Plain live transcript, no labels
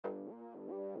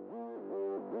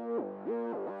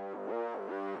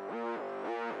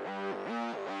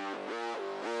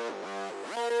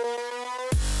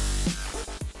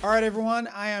All right, everyone.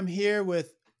 I am here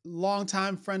with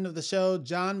longtime friend of the show,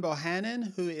 John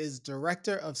Bohannon, who is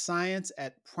Director of Science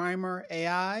at Primer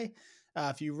AI.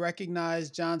 If you recognize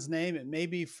John's name, it may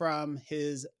be from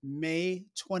his May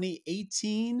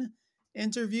 2018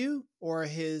 interview or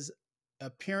his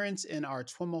appearance in our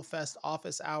TWiML Fest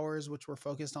office hours, which were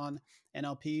focused on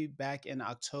NLP back in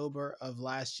October of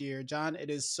last year. John, it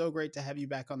is so great to have you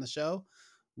back on the show.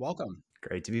 Welcome.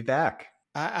 Great to be back.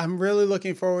 I'm really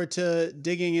looking forward to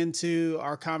digging into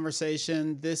our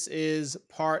conversation. This is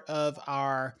part of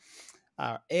our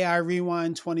AI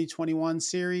Rewind 2021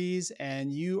 series,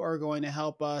 and you are going to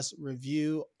help us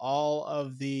review all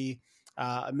of the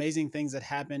amazing things that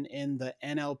happened in the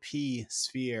NLP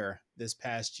sphere this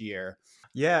past year.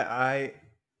 Yeah,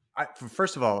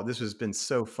 first of all, this has been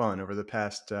so fun over the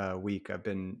past week. I've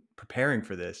been preparing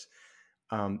for this.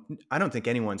 I don't think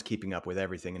anyone's keeping up with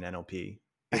everything in NLP.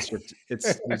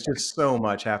 It's just so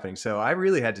much happening. So I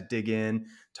really had to dig in,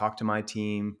 talk to my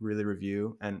team, really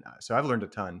review, and so I've learned a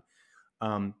ton.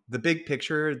 The big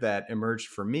picture that emerged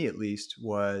for me, at least,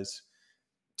 was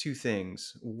two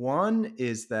things. One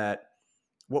is that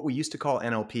what we used to call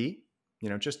NLP,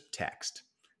 just text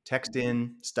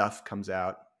in, stuff comes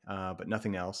out, but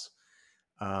nothing else.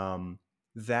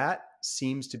 That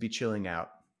seems to be chilling out.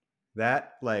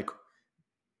 That, like,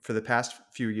 for the past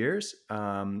few years,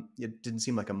 it didn't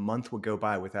seem like a month would go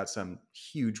by without some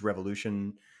huge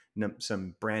revolution,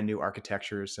 some brand new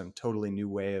architecture, some totally new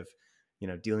way of,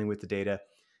 dealing with the data.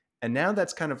 And now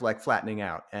that's kind of like flattening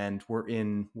out. And we're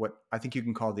in what I think you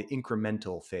can call the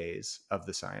incremental phase of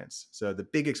the science. So the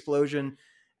big explosion,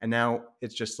 and now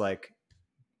it's just like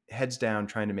heads down,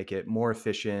 trying to make it more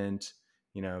efficient,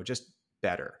 just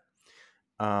better.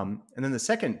 And then the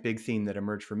second big theme that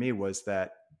emerged for me was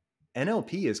that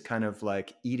NLP is kind of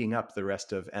like eating up the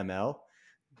rest of ML.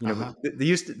 They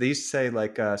used to say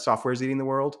like software is eating the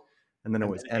world, and then it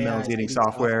And was then AI ML is is eating eating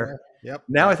software. software. Yep.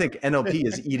 Now I think NLP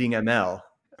is eating ML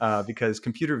because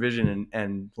computer vision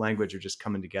and language are just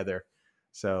coming together.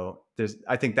 So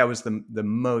I think that was the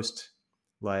most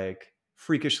like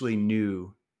freakishly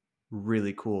new,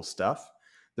 really cool stuff.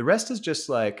 The rest is just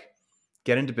like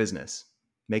get into business,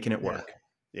 making it Yeah. work.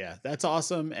 Yeah, that's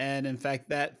awesome. And in fact,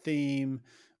 that theme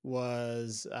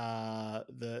was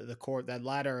the core. That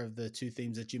latter of the two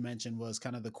themes that you mentioned was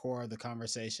kind of the core of the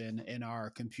conversation in our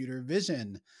computer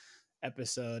vision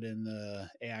episode in the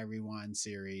AI Rewind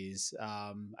series.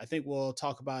 I think we'll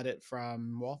talk about it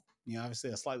from, well,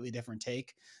 obviously a slightly different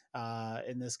take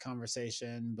in this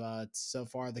conversation, but so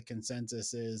far the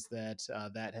consensus is that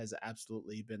that has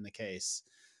absolutely been the case.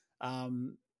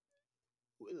 Um,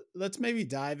 let's maybe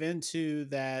dive into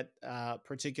that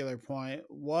particular point.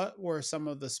 What were some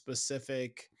of the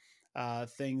specific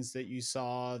things that you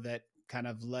saw that kind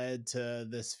of led to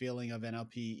this feeling of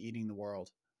NLP eating the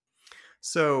world?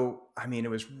 So, I mean,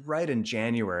 it was right in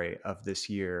January of this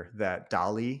year that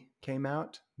DALL-E came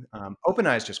out.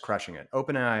 OpenAI is just crushing it.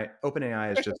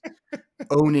 OpenAI is just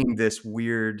owning this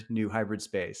weird new hybrid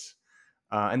space.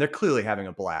 And they're clearly having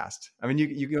a blast. I mean,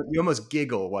 you almost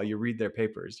giggle while you read their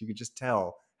papers. You can just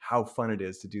tell how fun it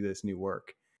is to do this new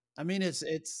work. I mean, it's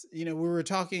we were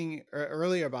talking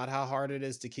earlier about how hard it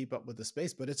is to keep up with the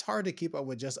space, but it's hard to keep up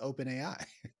with just OpenAI.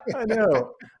 I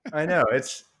know, I know.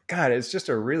 It's just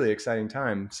a really exciting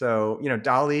time. So,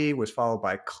 DALL-E was followed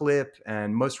by Clip,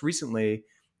 and most recently,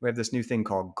 we have this new thing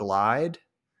called Glide.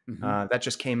 Hmm. That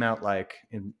just came out like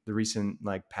in the recent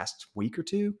past week or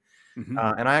two. Hmm.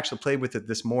 And I actually played with it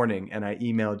this morning, and I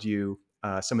emailed you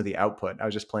some of the output. I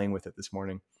was just playing with it this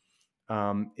morning.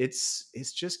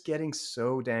 It's just getting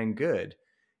so dang good.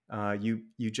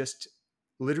 You just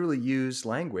literally use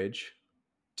language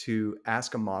to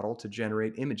ask a model to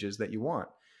generate images that you want.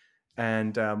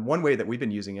 And one way that we've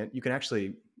been using it, you can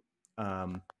actually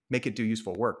make it do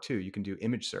useful work too. You can do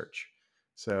image search.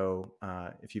 So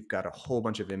if you've got a whole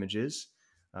bunch of images,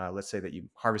 let's say that you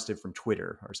harvested from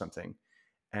Twitter or something,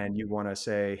 and you want to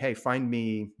say, hey, find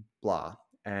me blah,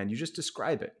 and you just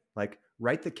describe it, like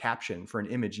write the caption for an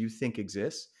image you think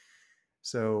exists.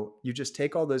 So you just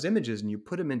take all those images and you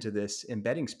put them into this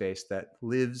embedding space that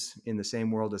lives in the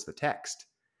same world as the text.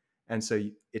 And so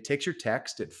it takes your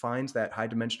text, it finds that high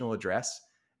dimensional address,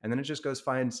 and then it just goes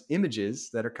finds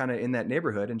images that are kind of in that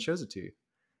neighborhood and shows it to you.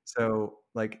 So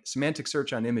like semantic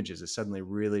search on images is suddenly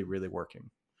really, really working.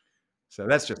 So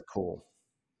that's just cool.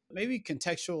 Maybe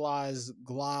contextualize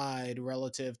Glide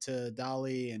relative to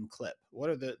Dolly and Clip. What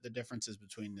are the differences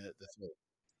between the three?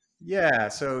 Yeah,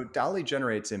 so DALL-E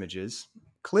generates images.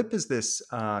 Clip is this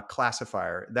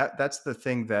classifier. That's the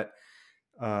thing that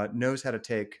knows how to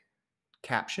take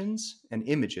captions and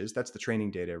images. That's the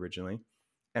training data originally,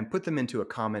 and put them into a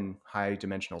common high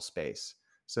dimensional space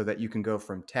so that you can go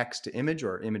from text to image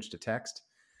or image to text.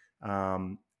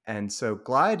 And so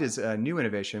Glide is a new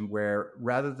innovation where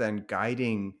rather than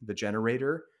guiding the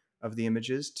generator of the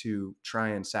images to try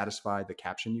and satisfy the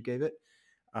caption you gave it,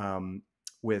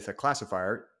 with a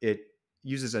classifier, it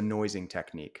uses a noising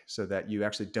technique so that you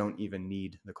actually don't even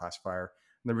need the classifier.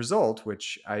 And the result,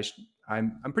 which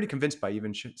I'm pretty convinced by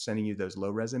even sending you those low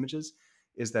res images,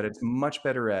 is that it's much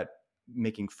better at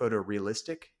making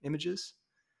photorealistic images.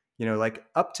 You know, like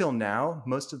up till now,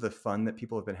 most of the fun that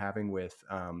people have been having with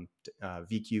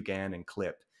VQ, GAN, and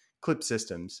clip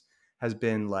systems has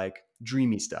been like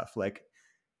dreamy stuff, like,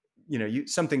 you know,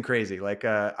 something crazy. Like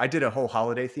I did a whole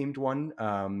holiday themed one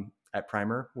at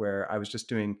Primer where I was just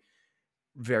doing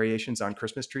variations on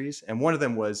Christmas trees, and one of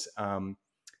them was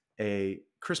a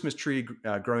Christmas tree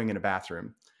growing in a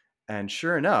bathroom. And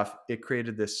sure enough, it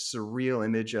created this surreal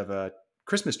image of a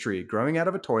Christmas tree growing out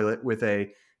of a toilet with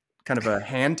a kind of a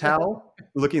hand towel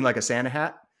looking like a Santa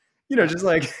hat. You know, just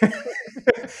like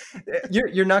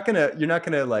you're not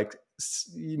gonna like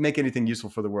make anything useful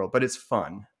for the world, but it's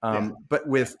fun. But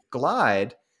with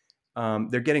Glide,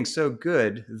 they're getting so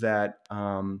good that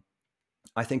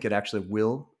I think it actually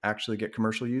will actually get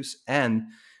commercial use. And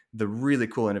the really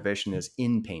cool innovation is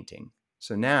in painting.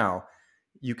 So now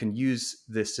you can use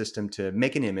this system to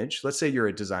make an image. Let's say you're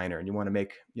a designer and you want to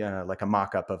make like a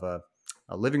mock-up of a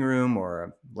living room or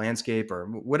a landscape or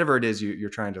whatever it is you're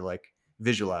trying to like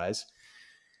visualize.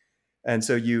 And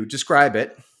so you describe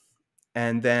it,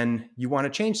 and then you want to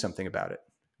change something about it.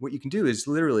 What you can do is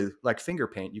literally like finger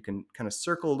paint. You can kind of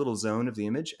circle a little zone of the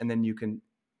image, and then you can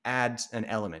add an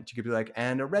element. You could be like,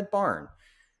 and a red barn.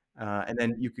 And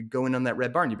then you could go in on that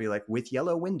red barn. You'd be like, with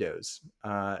yellow windows.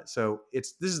 So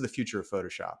this is the future of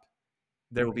Photoshop.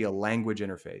 There will be a language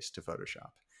interface to Photoshop.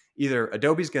 Either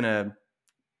Adobe's going to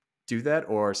do that,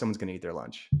 or someone's going to eat their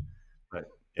lunch. But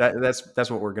that's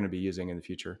what we're going to be using in the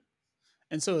future.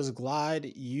 And so is Glide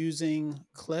using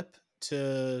Clip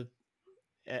to?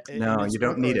 No, you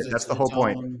don't need it. That's the whole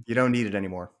point. You don't need it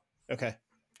anymore. Okay.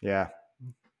 Yeah.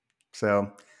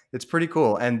 So it's pretty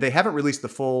cool. And they haven't released the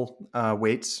full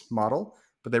weights model,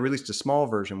 but they released a small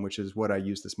version, which is what I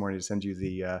used this morning to send you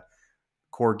the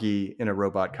corgi in a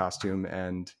robot costume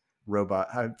and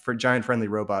for giant friendly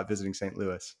robot visiting St.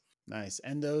 Louis. Nice.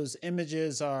 And those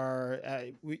images are,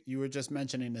 you were just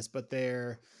mentioning this, but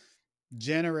they're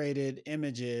generated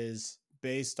images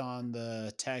based on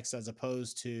the text, as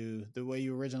opposed to the way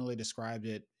you originally described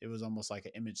it. It was almost like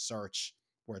an image search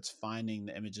where it's finding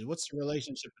the images. What's the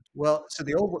relationship? Well, so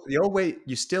the old way,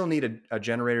 you still need a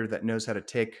generator that knows how to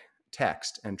take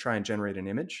text and try and generate an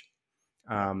image.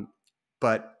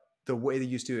 But the way they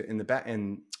used to in the back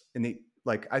in the,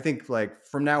 like, I think like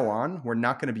from now on, we're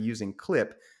not going to be using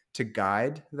Clip to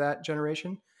guide that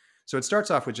generation. So it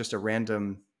starts off with just a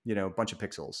random, bunch of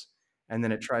pixels. And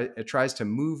then it tries to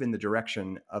move in the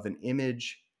direction of an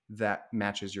image that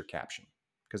matches your caption,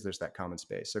 because there's that common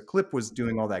space. So Clip was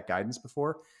doing all that guidance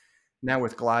before. Now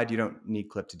with Glide, you don't need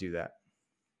Clip to do that.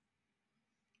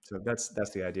 So that's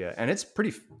the idea. And it's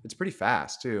pretty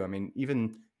fast too. I mean,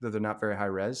 even though they're not very high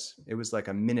res, it was like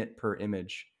a minute per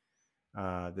image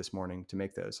this morning to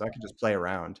make those. So I could just play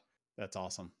around. That's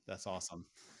awesome. That's awesome.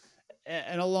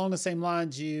 And along the same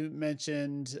lines, you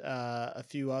mentioned a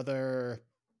few other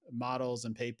models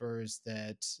and papers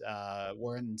that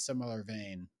were in similar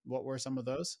vein. What were some of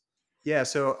those? Yeah.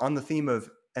 So on the theme of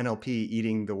NLP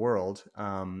eating the world,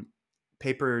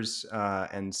 papers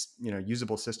and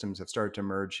usable systems have started to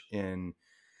emerge in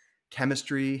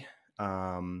chemistry,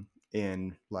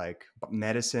 in like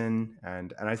medicine,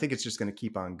 and I think it's just going to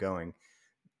keep on going.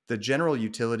 The general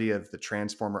utility of the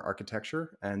transformer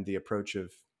architecture and the approach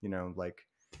of like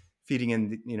feeding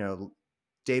in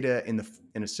data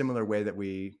in a similar way that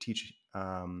we teach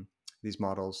these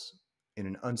models in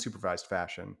an unsupervised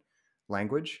fashion,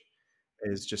 language,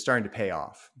 is just starting to pay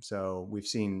off. So we've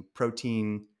seen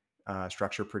protein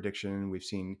structure prediction. We've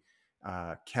seen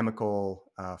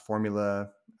chemical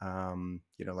formula,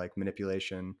 like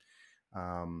manipulation.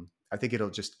 I think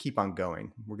it'll just keep on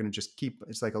going. We're going to just keep,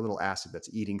 it's like a little acid that's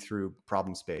eating through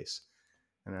problem space.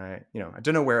 And I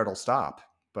don't know where it'll stop,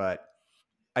 but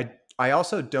I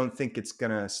also don't think it's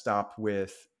going to stop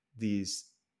with these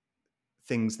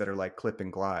things that are like Clip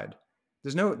and Glide.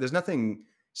 There's nothing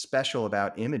special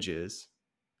about images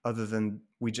other than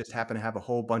we just happen to have a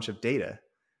whole bunch of data.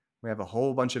 We have a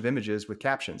whole bunch of images with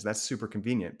captions. That's super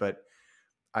convenient. But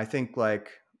I think like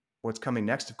what's coming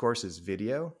next, of course, is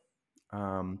video.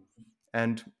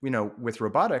 And, with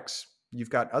robotics, you've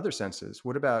got other senses.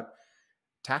 What about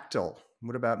tactile?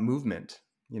 What about movement?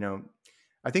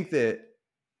 I think that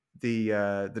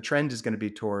the trend is going to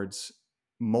be towards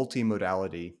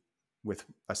multimodality with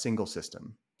a single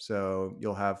system. So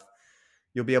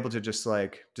you'll be able to just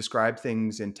like describe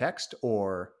things in text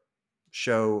or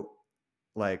show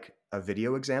like a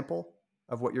video example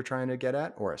of what you're trying to get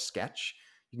at or a sketch.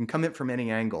 You can come in from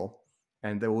any angle,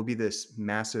 and there will be this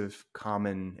massive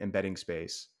common embedding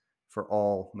space for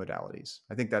all modalities.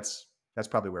 I think that's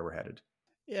probably where we're headed.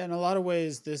 Yeah, in a lot of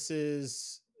ways, this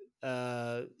is,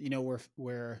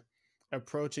 we're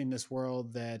approaching this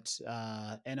world that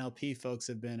NLP folks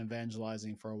have been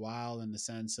evangelizing for a while, in the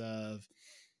sense of,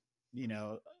 you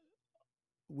know,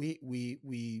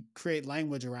 we create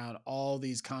language around all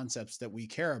these concepts that we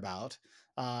care about,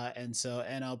 and so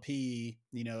NLP,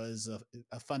 is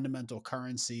a fundamental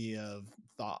currency of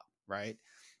thought, right?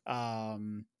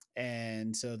 Um,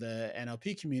 and so the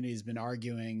NLP community has been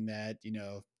arguing that,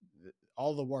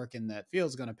 all the work in that field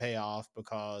is going to pay off,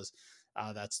 because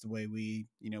that's the way we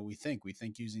think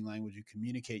using language, we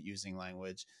communicate using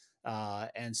language,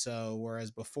 and so whereas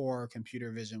before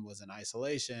computer vision was in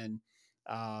isolation,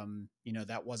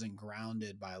 that wasn't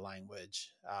grounded by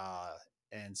language,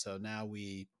 and so now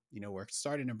we're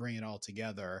starting to bring it all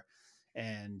together,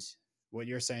 and what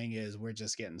you're saying is we're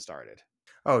just getting started.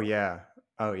 Oh yeah.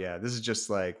 Oh yeah. This is just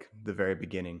like the very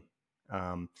beginning.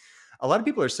 Um, a lot of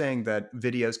people are saying that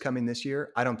video's coming this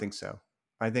year. I don't think so.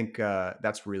 I think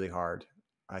that's really hard.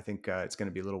 I think it's going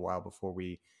to be a little while before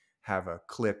we have a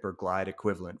clip or glide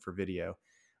equivalent for video.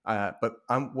 But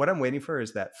what I'm waiting for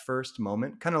is that first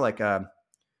moment, kind of like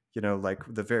like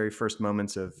the very first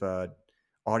moments of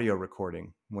audio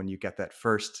recording, when you get that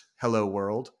first "Hello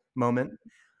World" moment,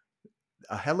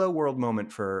 a "Hello World"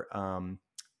 moment for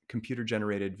computer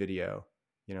generated video,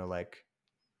 like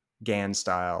GAN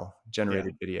style Yeah.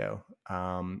 generated video,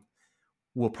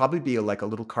 will probably be like a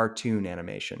little cartoon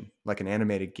animation, like an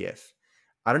animated GIF.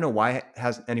 I don't know why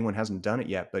anyone hasn't done it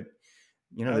yet, but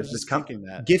I was there's this just thinking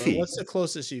that, but Giphy. what's the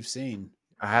closest you've seen?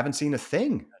 I haven't seen a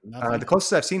thing. The Nothing.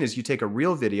 closest I've seen is you take a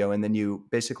real video and then you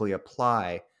basically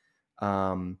apply,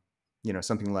 um,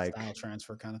 something Style like,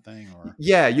 transfer kind of thing, or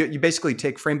yeah, you basically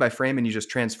take frame by frame and you just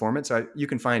transform it. So you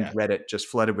can find yeah. Reddit just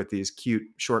flooded with these cute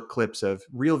short clips of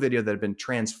real video that have been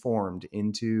transformed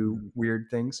into Mhm. weird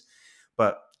things.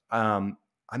 But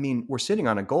I mean, we're sitting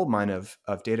on a gold mine of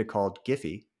data called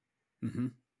Giphy.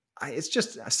 Mhm. It's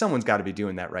just someone's got to be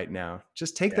doing that right now.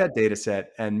 Just take Yeah. that data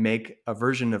set and make a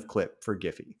version of clip for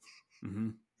Giphy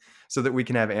Mhm. so that we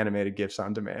can have animated GIFs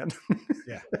on demand.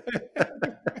 Yeah.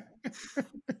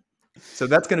 So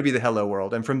that's going to be the hello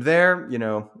world. And from there,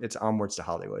 it's onwards to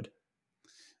Hollywood.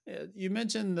 You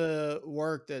mentioned the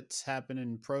work that's happened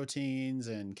in proteins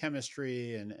and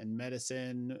chemistry and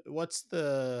medicine.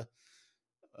 Uh,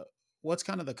 what's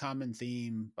kind of the common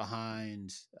theme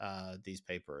behind these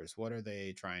papers? What are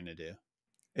they trying to do?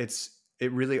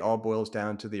 It really all boils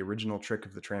down to the original trick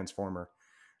of the transformer.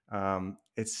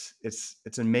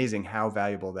 It's amazing how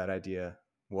valuable that idea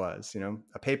was.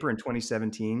 A paper in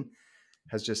 2017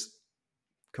 has just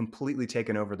completely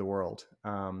taken over the world.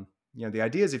 The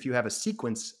idea is if you have a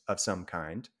sequence of some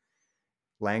kind,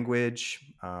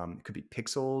 language, it could be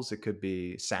pixels, it could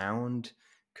be sound,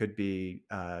 could be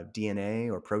DNA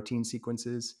or protein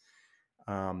sequences.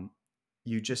 Um,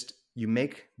 you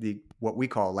make the what we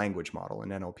call a language model in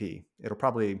NLP.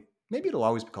 Maybe it'll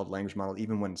always be called language model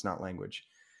even when it's not language.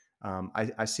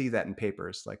 I see that in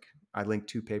papers. Like I linked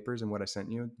two papers in what I sent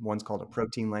you. One's called a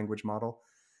protein language model.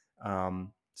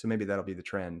 So maybe that'll be the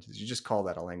trend. Is you just call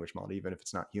that a language model, even if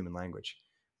it's not human language.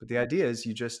 But the idea is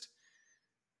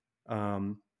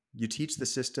um, you teach the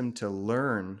system to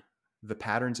learn the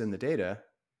patterns in the data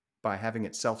by having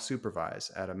it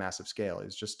self-supervise at a massive scale.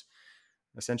 It's just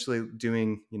essentially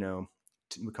doing,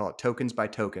 we call it tokens by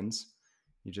tokens.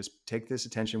 You just take this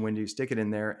attention window, you stick it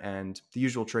in there, and the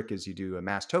usual trick is you do a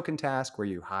mass token task where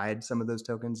you hide some of those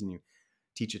tokens and you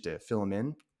teach it to fill them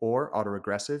in, or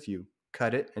auto-regressive, you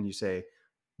cut it and you say,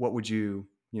 what would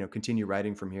continue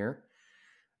writing from here?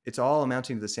 It's all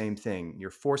amounting to the same thing.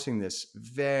 You're forcing this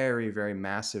very, very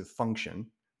massive function.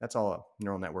 That's all a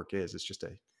neural network is. It's just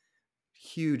a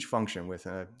huge function with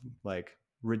a like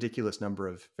ridiculous number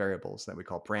of variables that we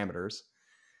call parameters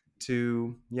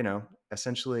to,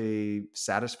 essentially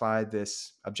satisfy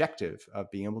this objective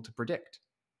of being able to predict.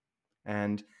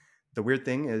 And the weird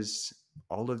thing is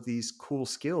all of these cool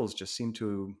skills just seem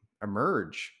to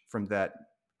emerge from that,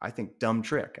 I think, dumb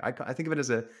trick. I think of it as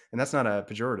and that's not a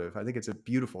pejorative. I think it's a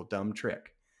beautiful, dumb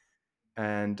trick.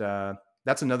 And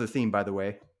that's another theme, by the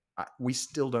way. We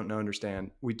still don't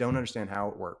understand. We don't understand how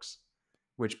it works,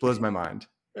 which blows my mind.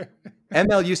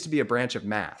 ML used to be a branch of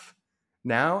math.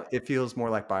 Now it feels more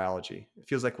like biology. It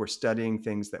feels like we're studying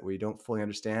things that we don't fully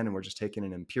understand, and we're just taking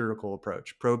an empirical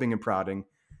approach, probing and prodding,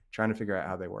 trying to figure out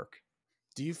how they work.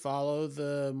 Do you follow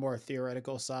the more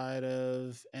theoretical side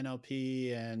of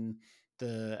NLP and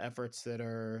the efforts that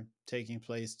are taking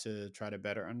place to try to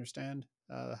better understand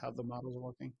how the models are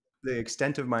working? The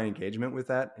extent of my engagement with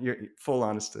that, full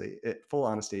honesty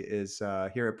is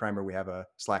here at Primer we have a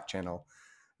Slack channel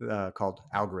called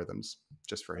Algorithms,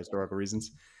 just for historical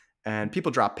reasons, and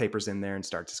people drop papers in there and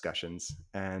start discussions.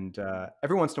 And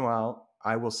every once in a while,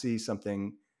 I will see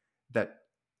something that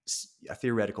a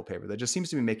theoretical paper that just seems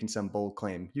to be making some bold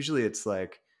claim. Usually, it's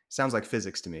like sounds like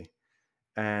physics to me,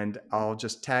 and I'll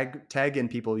just tag in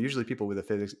people, usually people with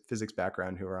a physics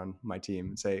background who are on my team,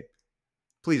 and say,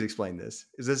 please explain this.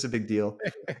 Is this a big deal?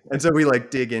 And so we like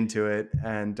dig into it.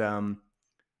 And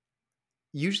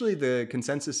usually the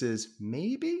consensus is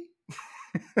maybe.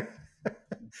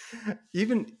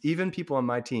 even people on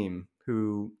my team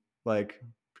who like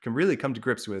can really come to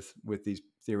grips with these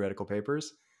theoretical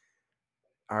papers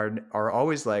are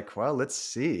always like, well, let's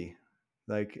see.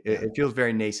 Like Yeah. it feels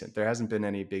very nascent. There hasn't been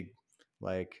any big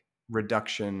like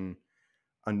reductive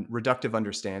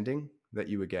understanding that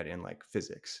you would get in like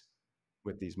physics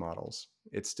with these models.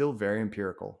 It's still very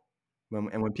empirical.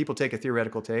 And when people take a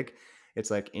theoretical take,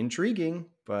 it's like intriguing,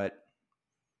 but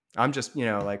I'm just,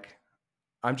 like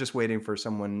I'm just waiting for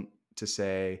someone to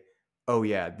say, "Oh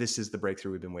yeah, this is the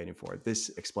breakthrough we've been waiting for. This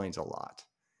explains a lot."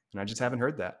 And I just haven't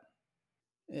heard that.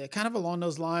 Kind of along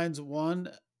those lines, one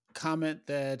comment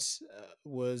that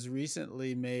was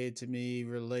recently made to me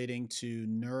relating to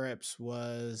NeurIPS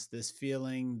was this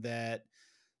feeling that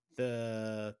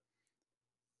the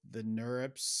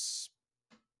NeurIPS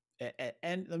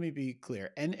and let me be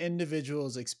clear, an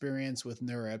individual's experience with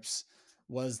NeurIPS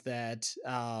was that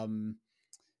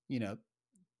you know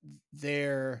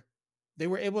they're they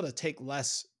were able to take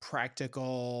less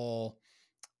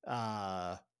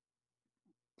uh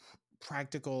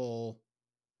practical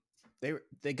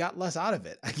they got less out of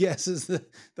it, I guess, is the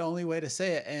only way to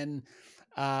say it. And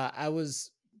I was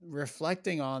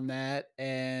reflecting on that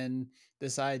and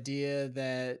this idea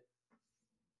that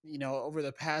over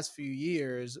the past few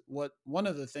years, what one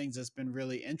of the things that's been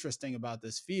really interesting about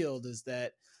this field is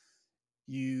that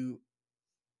you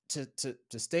to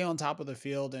stay on top of the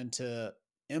field and to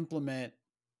implement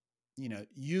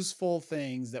useful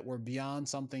things that were beyond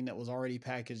something that was already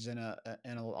packaged in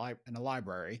a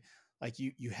library. Like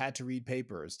you had to read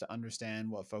papers to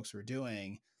understand what folks were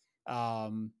doing,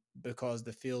 because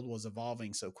the field was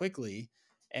evolving so quickly.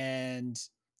 And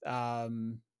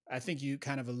um, I think you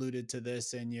kind of alluded to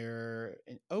this in your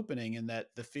opening, in that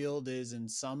the field is in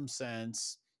some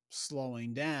sense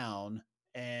slowing down.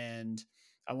 And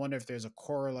I wonder if there's a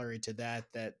corollary to that,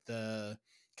 that the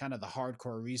kind of the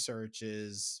hardcore research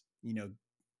is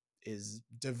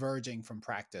diverging from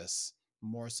practice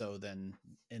more so than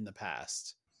in the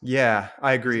past. Yeah,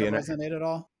 I Does agree, that and resonate at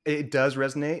all? it does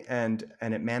resonate, and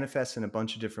it manifests in a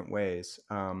bunch of different ways.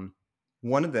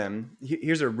 One of them,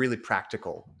 here's a really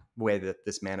practical way that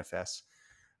this manifests.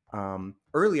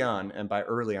 Early on, and by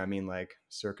early I mean like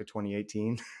circa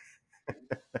 2018.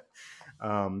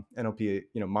 NLP,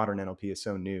 modern NLP is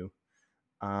so new.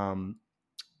 Um,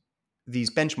 these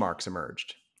benchmarks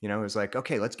emerged. It was like,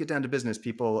 okay, let's get down to business,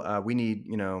 people. We need,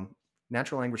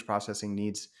 natural language processing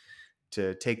needs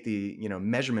to take the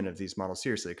measurement of these models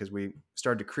seriously, because we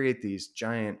started to create these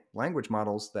giant language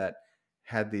models that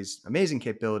had these amazing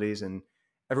capabilities, and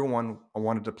everyone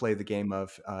wanted to play the game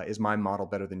of is my model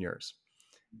better than yours?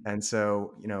 And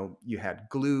so you had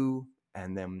glue,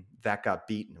 and then that got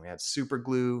beat, and we had super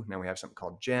glue. Now we have something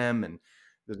called gem, and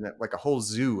there's like a whole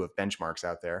zoo of benchmarks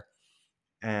out there.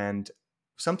 And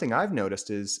something I've noticed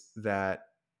is that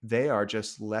they are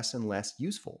just less and less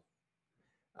useful.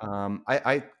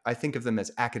 I think of them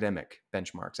as academic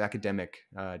benchmarks, academic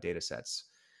data sets.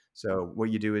 So what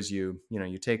you do is you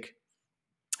take,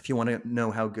 if you want to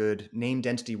know how good name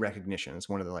density recognition is,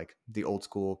 one of the old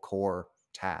school core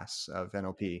tasks of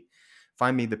NLP.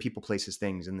 Find me the people, places,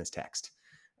 things in this text.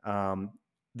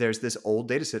 There's this old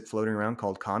data set floating around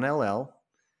called ConLL.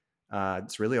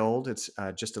 It's really old. It's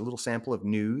just a little sample of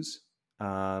news,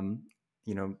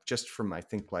 just from, I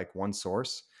think, like one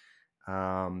source,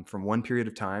 from one period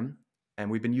of time. And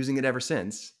we've been using it ever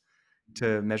since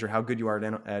to measure how good you are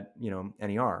at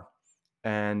NER.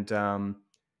 And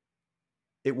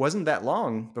it wasn't that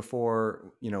long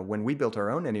before, when we built our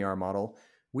own NER model,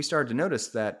 we started to notice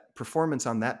that performance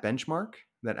on that benchmark,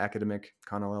 that academic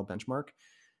ConLL benchmark,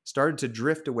 started to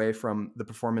drift away from the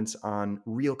performance on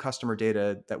real customer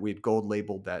data that we had gold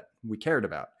labeled that we cared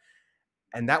about.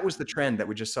 And that was the trend that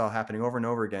we just saw happening over and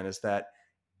over again, is that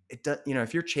it does,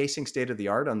 if you're chasing state of the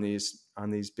art on these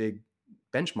big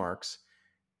benchmarks,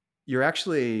 you're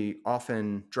actually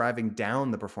often driving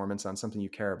down the performance on something you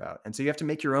care about. And so you have to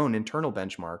make your own internal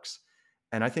benchmarks.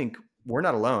 And I think we're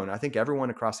not alone. I think everyone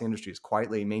across the industry is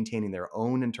quietly maintaining their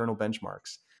own internal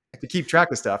benchmarks to keep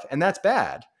track of stuff. And that's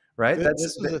bad, right?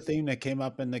 This was a theme that came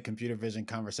up in the computer vision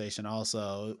conversation.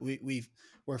 Also,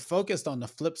 we're focused on the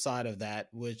flip side of that,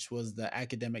 which was the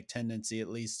academic tendency, at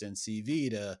least in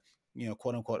CV, to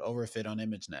quote unquote overfit on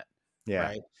ImageNet, Yeah.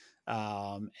 right?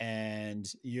 And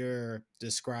you're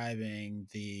describing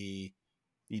the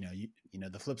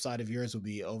the flip side of yours would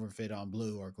be overfit on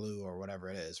Blue or Glue or whatever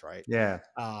it is, right? Yeah.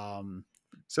 Um,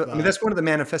 So, I mean, but that's one of the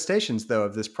manifestations, though,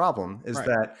 of this problem is right,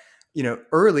 that,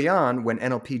 early on when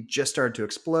NLP just started to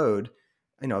explode,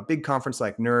 a big conference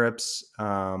like NeurIPS,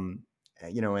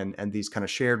 and these kind of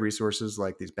shared resources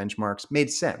like these benchmarks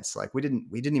made sense. Like we didn't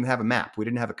even have a map. We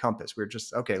didn't have a compass. We were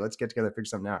just, okay, let's get together, figure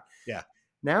something out. yeah,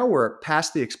 Now we're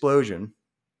past the explosion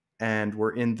and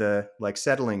we're in the like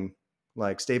settling,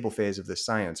 like stable phase of this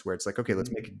science where it's like, okay, let's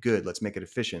mhm. make it good. Let's make it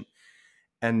efficient.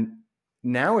 And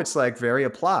now it's like very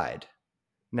applied.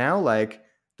 Now, like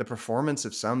the performance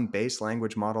of some base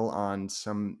language model on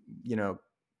some,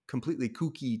 completely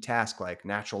kooky task like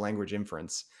natural language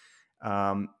inference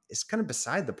is kind of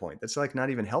beside the point. That's like not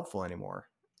even helpful anymore.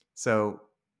 So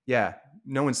yeah,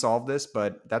 no one solved this,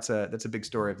 but that's a big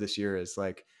story of this year is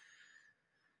like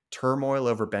turmoil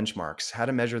over benchmarks, how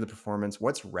to measure the performance,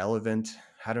 what's relevant,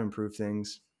 how to improve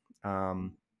things.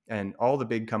 Um, and all the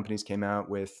big companies came out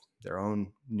with their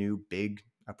own new big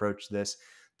approach to this.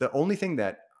 The only thing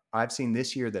that I've seen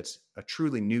this year that's a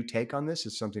truly new take on this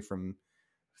is something from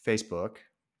Facebook,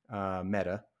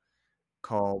 Meta,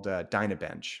 called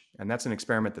Dynabench. And that's an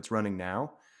experiment that's running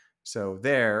now. So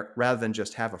there, rather than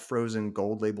just have a frozen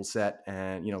gold label set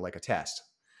and, like a test,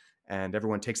 and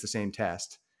everyone takes the same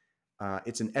test,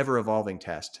 it's an ever evolving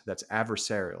test that's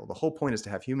adversarial. The whole point is to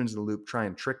have humans in the loop try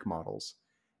and trick models.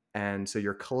 And so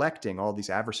you're collecting all these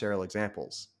adversarial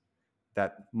examples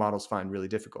that models find really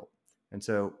difficult. And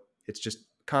so it's just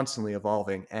constantly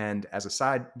evolving. And as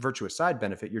a virtuous side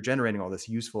benefit, you're generating all this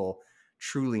useful,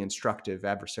 truly instructive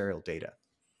adversarial data.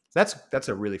 So that's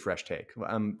a really fresh take.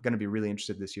 I'm going to be really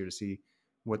interested this year to see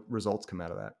what results come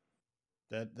out of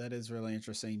that. That is really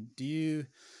interesting. Do you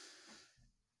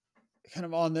kind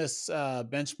of on this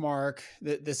benchmark,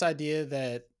 this idea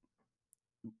that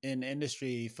in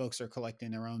industry folks are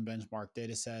collecting their own benchmark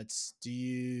data sets, do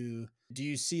you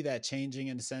see that changing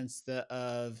in the sense that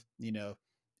of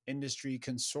industry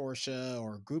consortia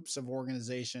or groups of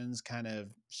organizations kind of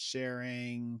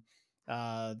sharing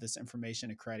this information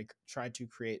to try to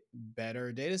create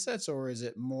better data sets, or is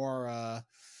it more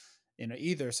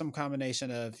either some combination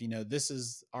of this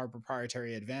is our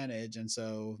proprietary advantage and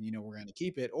so we're going to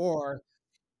keep it, or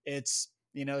it's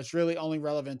really only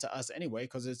relevant to us anyway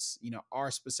because it's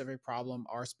our specific problem,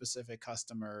 our specific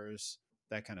customers,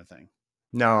 that kind of thing.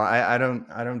 No, I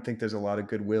don't think there's a lot of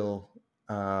goodwill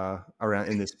around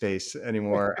in this space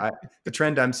anymore. The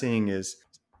trend I'm seeing is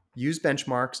use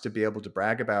benchmarks to be able to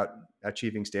brag about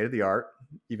achieving state of the art,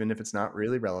 even if it's not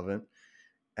really relevant,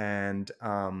 and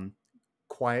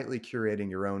quietly curating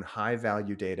your own high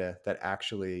value data that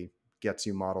actually gets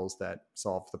you models that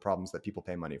solve the problems that people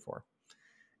pay money for.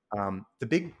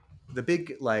 The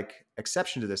big like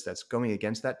exception to this that's going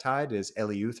against that tide is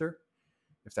Eliuther,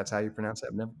 if that's how you pronounce it.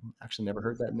 I've never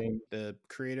heard that name. The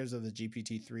creators of the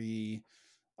GPT-3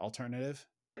 alternative.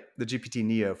 The GPT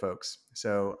Neo folks.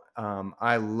 So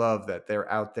I love that they're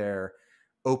out there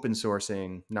open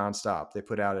sourcing nonstop. They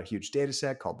put out a huge data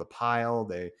set called the Pile.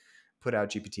 They put out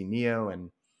GPT Neo, and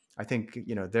I think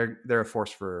they're a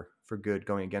force for good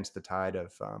going against the tide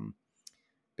of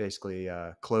basically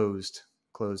closed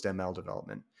ML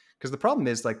development. Because the problem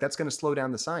is like that's going to slow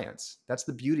down the science. That's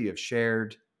the beauty of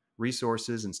shared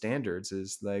resources and standards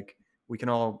is like we can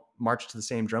all march to the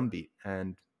same drumbeat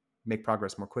and make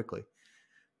progress more quickly.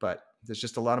 But there's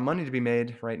just a lot of money to be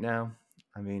made right now.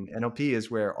 I mean, NLP is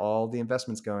where all the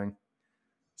investment's going.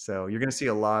 So you're going to see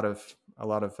a lot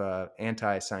of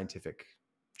anti-scientific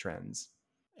trends.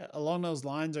 Along those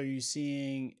lines, are you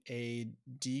seeing a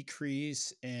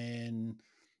decrease in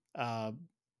uh,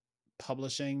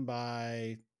 publishing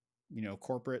by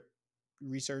corporate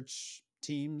research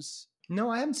teams? No,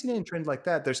 I haven't seen any trend like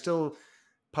that. They're still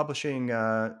publishing,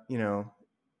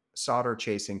 solder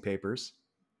chasing papers.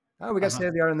 Oh, we got Uh-huh. state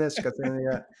of the art on this. Got state of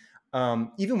the art.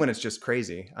 Even when it's just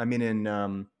crazy. I mean, in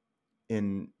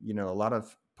a lot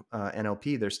of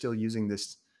NLP, they're still using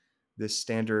this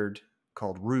standard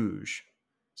called Rouge.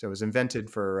 So it was invented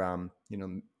for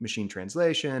machine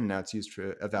translation. Now it's used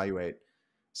to evaluate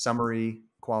summary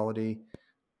quality.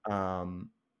 Um,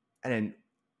 and then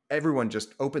everyone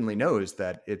just openly knows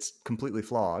that it's completely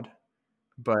flawed,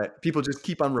 but people just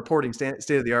keep on reporting state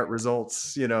of the art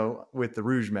results, with the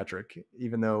Rouge metric,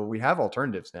 even though we have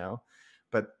alternatives now.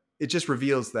 But it just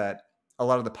reveals that a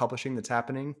lot of the publishing that's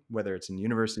happening, whether it's in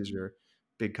universities or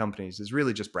big companies, is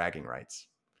really just bragging rights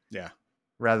Yeah.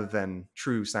 rather than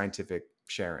true scientific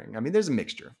sharing. I mean, there's a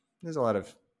mixture. There's a lot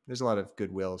of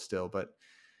goodwill still, but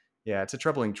yeah, it's a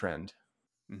troubling trend.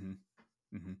 Hmm.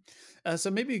 Hmm. So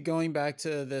maybe going back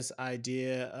to this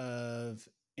idea of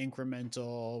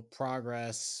incremental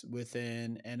progress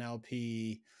within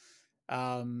NLP,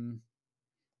 um,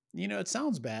 it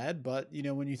sounds bad, but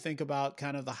when you think about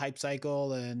kind of the hype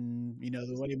cycle and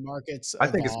the way markets I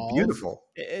think it's evolve, beautiful.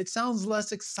 it sounds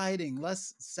less exciting,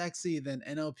 less sexy than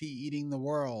NLP eating the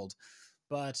world.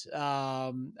 But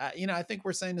I think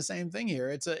we're saying the same thing here.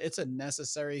 It's a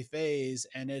necessary phase,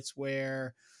 and it's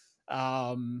where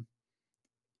um,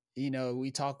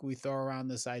 we throw around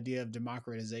this idea of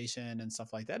democratization and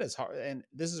stuff like that. It's hard, and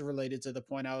this is related to the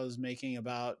point I was making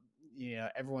about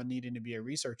everyone needing to be a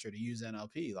researcher to use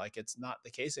NLP. Like, it's not the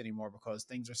case anymore because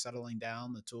things are settling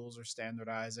down, the tools are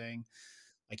standardizing.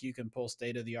 Like, you can pull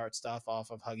state of the art stuff off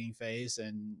of Hugging Face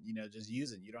and just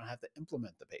use it. You don't have to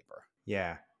implement the paper.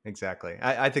 Yeah, exactly.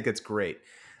 I think it's great.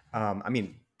 I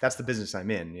mean, that's the business I'm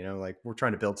in, like we're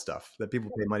trying to build stuff that people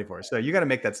pay money for. So you got to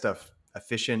make that stuff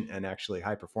efficient and actually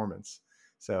high performance.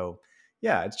 So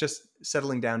yeah, it's just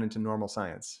settling down into normal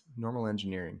science, normal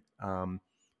engineering.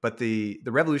 But the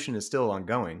revolution is still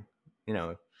ongoing. You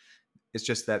know, it's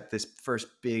just that this first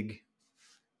big,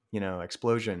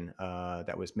 explosion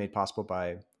that was made possible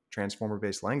by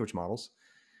transformer-based language models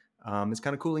is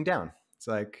kind of cooling down. It's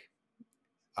like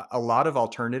a lot of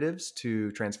alternatives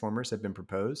to transformers have been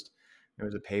proposed. There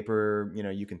was a paper,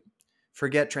 you can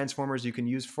forget transformers, you can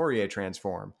use Fourier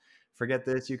transform. Forget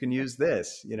this, you can use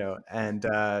this, and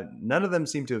none of them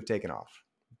seem to have taken off.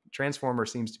 Transformer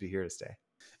seems to be here to stay.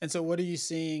 And so, what are you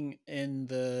seeing in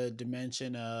the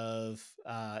dimension of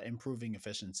improving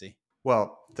efficiency?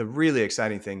 Well, the really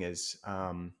exciting thing is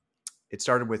it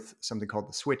started with something called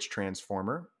the switch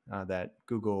transformer that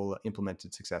Google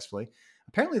implemented successfully.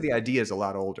 Apparently, the idea is a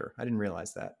lot older. I didn't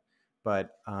realize that.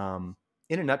 But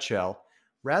in a nutshell,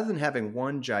 rather than having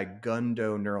one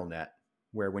gigundo neural net,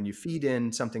 where when you feed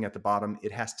in something at the bottom,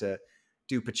 it has to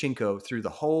do pachinko through the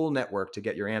whole network to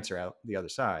get your answer out the other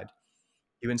side,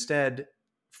 you instead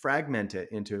fragment it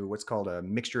into what's called a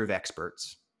mixture of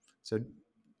experts. So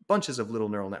bunches of little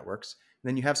neural networks. And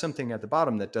then you have something at the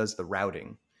bottom that does the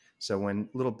routing. So when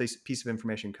a little piece of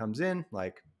information comes in,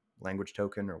 like language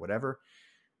token or whatever,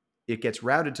 it gets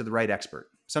routed to the right expert.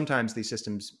 Sometimes these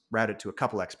systems route it to a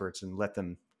couple experts and let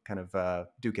them kind of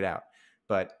duke it out.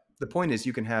 But the point is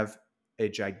you can have a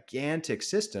gigantic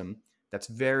system that's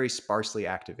very sparsely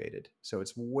activated. So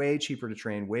it's way cheaper to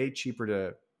train, way cheaper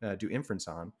to do inference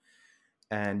on.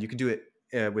 And you can do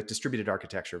it with distributed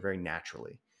architecture very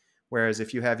naturally. Whereas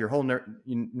if you have your whole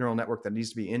neural network that needs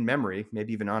to be in memory,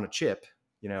 maybe even on a chip,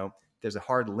 there's a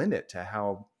hard limit to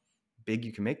how big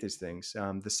you can make these things.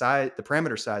 The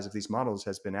parameter size of these models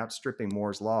has been outstripping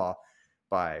Moore's law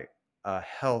by a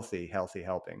healthy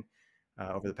helping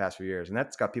over the past few years, and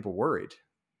that's got people worried.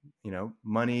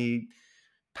 Money,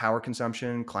 power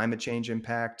consumption, climate change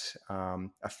impact.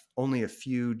 Only a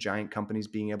few giant companies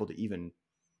being able to even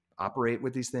operate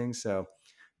with these things. So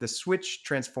the switch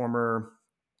transformer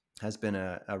has been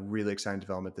a really exciting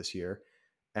development this year.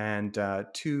 And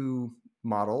two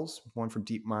models, one from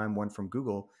DeepMind, one from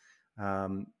Google,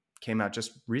 came out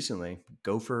just recently,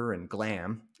 Gopher and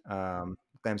Glam.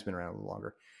 Glam's been around a little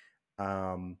longer,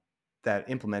 that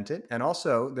implement it. And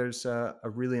also there's a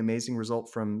really amazing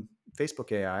result from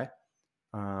Facebook AI.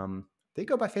 They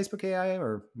go by Facebook AI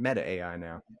or Meta AI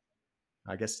now.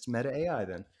 I guess it's Meta AI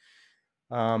then.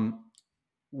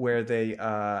 Where they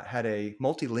had a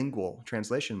multilingual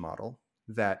translation model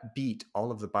that beat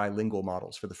all of the bilingual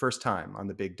models for the first time on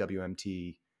the big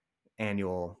WMT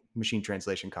annual machine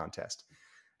translation contest.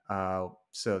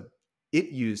 So it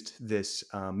used this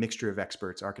mixture of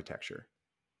experts architecture.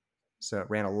 So it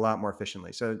ran a lot more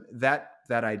efficiently. So that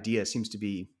idea seems to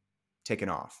be taken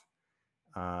off.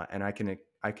 And I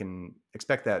can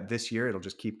expect that this year it'll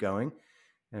just keep going.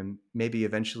 And maybe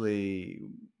eventually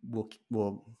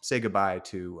we'll say goodbye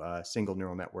to single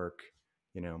neural network,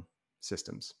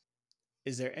 systems.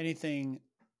 Is there anything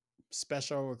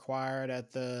special required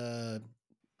at the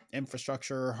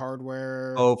infrastructure,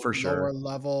 hardware, Oh, for lower sure,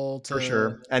 level for to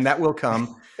sure, and that will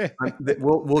come.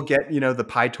 We'll get the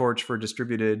PyTorch for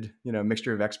distributed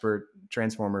mixture of expert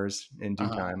transformers in due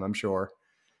uh-huh. time, I'm sure.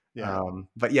 Yeah.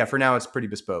 But yeah, for now it's pretty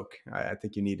bespoke. I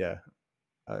think you need a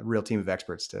a real team of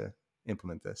experts to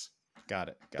implement this. Got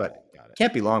it. Got But it. Got it.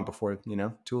 can't be long before,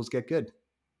 tools get good.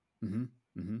 Hmm.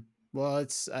 Hmm. Well,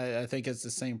 I think it's the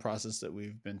same process that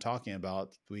we've been talking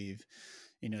about.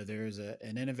 There's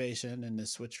an innovation in the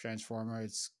switch transformer.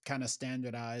 It's kind of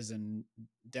standardized and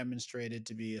demonstrated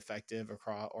to be effective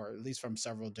across, or at least from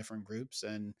several different groups.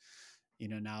 And,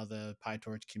 now the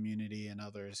PyTorch community and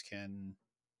others can,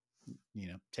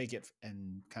 take it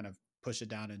and kind of push it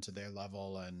down into their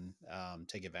level and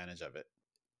take advantage of it.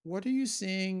 What are you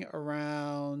seeing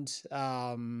around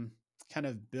kind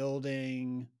of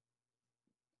building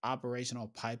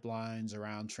operational pipelines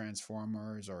around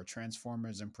transformers or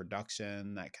transformers in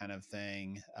production, that kind of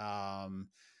thing?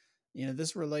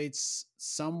 This relates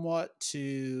somewhat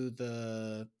to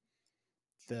the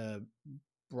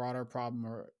broader problem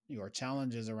or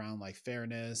challenges around like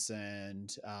fairness and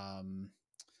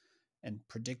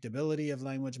predictability of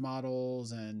language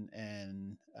models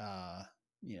and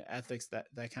ethics,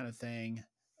 that kind of thing.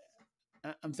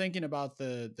 I'm thinking about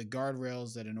the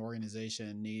guardrails that an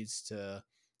organization needs to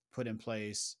put in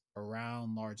place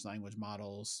around large language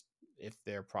models if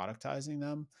they're productizing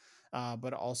them,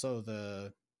 but also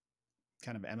the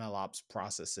kind of ML ops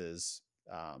processes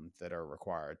that are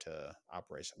required to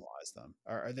operationalize them.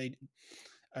 Are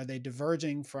they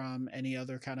diverging from any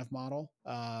other kind of model,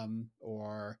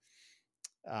 or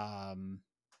um,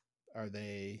 are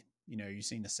they? Are you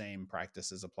seeing the same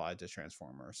practices applied to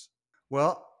transformers?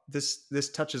 Well, this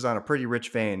touches on a pretty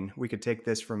rich vein. We could take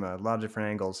this from a lot of different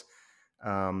angles.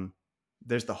 Um,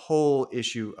 there's the whole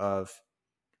issue of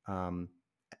um,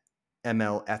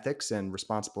 ML ethics and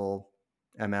responsible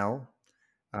ML,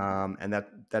 and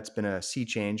that's been a sea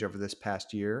change over this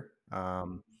past year.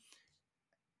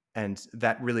 And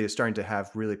that really is starting to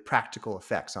have really practical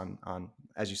effects on,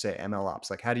 as you say, ML ops.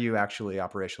 Like, how do you actually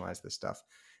operationalize this stuff?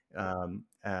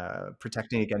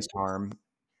 Protecting against harm,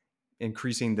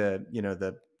 increasing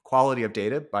the quality of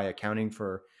data by accounting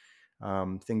for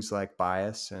things like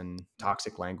bias and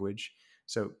toxic language.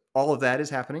 So all of that is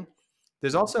happening.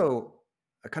 There's also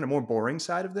a kind of more boring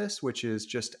side of this, which is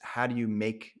just how do you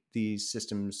make these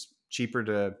systems cheaper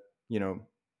to,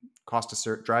 cost to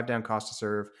serve, drive down cost to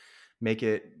serve, make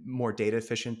it more data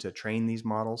efficient to train these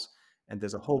models. And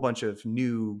there's a whole bunch of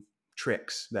new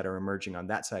tricks that are emerging on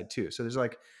that side too. So there's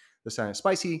like the kind of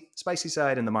spicy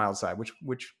side and the mild side. Which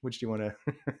do you want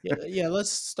to? Yeah. Let's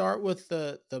start with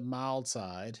the mild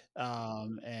side,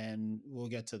 and we'll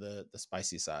get to the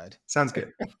spicy side. Sounds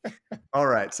good. All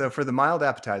right. So for the mild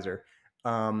appetizer,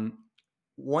 um,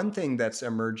 one thing that's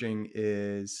emerging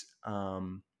is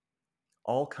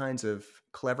all kinds of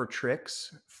clever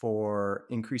tricks for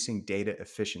increasing data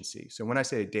efficiency. So when I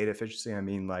say data efficiency, I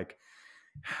mean like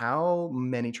how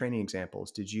many training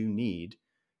examples did you need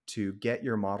to get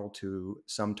your model to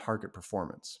some target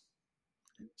performance?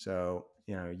 So,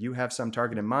 you have some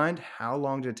target in mind. How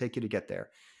long did it take you to get there?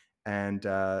 And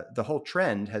the whole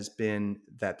trend has been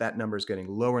that number is getting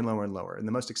lower and lower and lower. And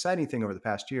the most exciting thing over the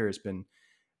past year has been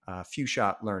few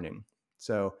shot learning.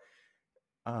 So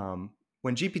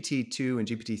when GPT-2 and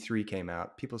GPT-3 came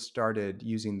out, people started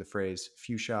using the phrase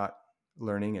few shot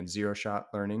learning and zero shot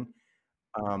learning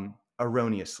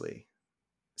erroneously.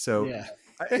 So Yeah.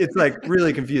 it's like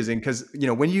really confusing because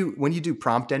when you do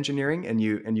prompt engineering and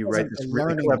you write Wasn't the this really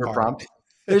learning clever part. prompt,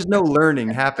 there's no learning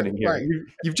happening here. Right.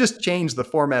 You've just changed the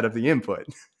format of the input.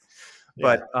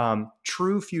 Yeah. But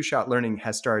true few shot learning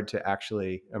has started to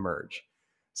actually emerge.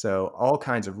 So all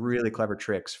kinds of really clever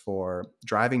tricks for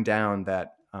driving down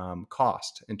that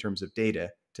cost in terms of data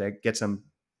to get some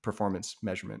performance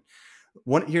measurement.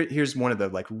 Here's one of the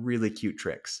like really cute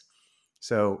tricks.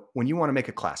 So when you want to make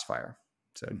a classifier,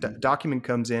 so document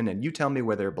comes in and you tell me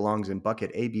whether it belongs in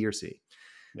bucket A, B, or C.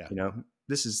 Yeah.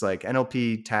 This is like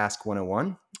NLP task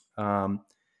 101.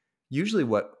 Usually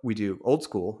what we do old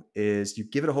school is you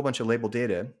give it a whole bunch of labeled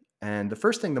data. And the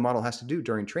first thing the model has to do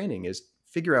during training is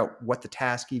figure out what the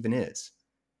task even is.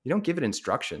 You don't give it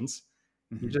instructions.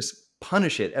 You just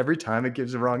punish it every time it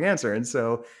gives a wrong answer. And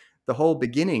so the whole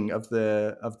beginning of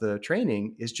the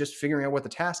training is just figuring out what the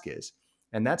task is.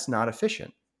 And that's not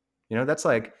efficient. That's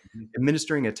like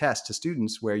administering a test to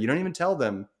students where you don't even tell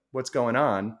them what's going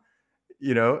on,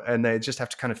 and they just have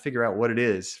to kind of figure out what it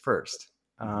is first.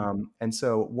 And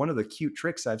so one of the cute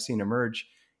tricks I've seen emerge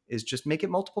is just make it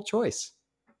multiple choice.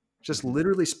 Just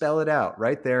literally spell it out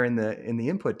right there in the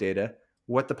input data,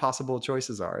 what the possible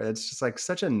choices are. It's just like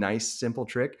such a nice, simple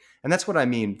trick. And that's what I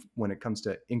mean when it comes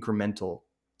to incremental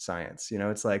science.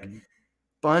 It's like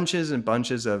bunches and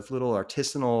bunches of little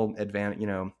artisanal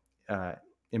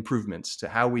improvements to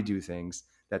how we do things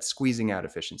that's squeezing out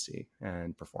efficiency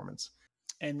and performance.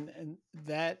 And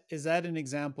that is that an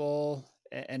example?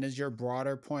 And is your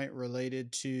broader point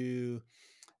related to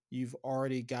you've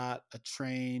already got a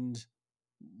trained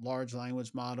large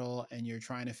language model and you're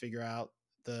trying to figure out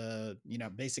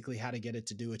basically how to get it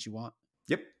to do what you want?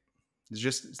 Yep. It's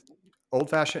just old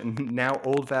fashioned, now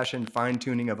old fashioned fine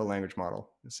tuning of a language model.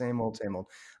 The same old, same old.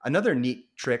 Another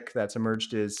neat trick that's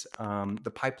emerged is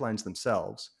the pipelines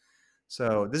themselves.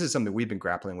 So this is something we've been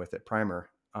grappling with at Primer.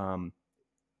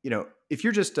 If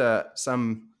you're just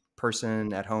some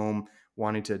person at home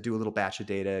wanting to do a little batch of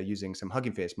data using some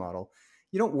Hugging Face model,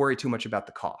 you don't worry too much about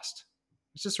the cost.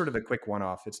 It's just sort of a quick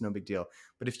one-off. It's no big deal.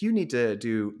 But if you need to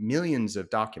do millions of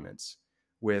documents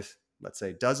with, let's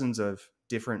say, dozens of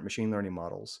different machine learning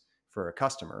models for a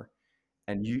customer,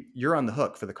 and you're on the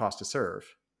hook for the cost to serve,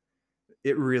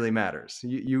 it really matters.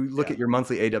 You look Yeah. at your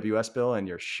monthly AWS bill and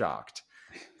you're shocked.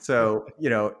 So,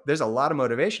 there's a lot of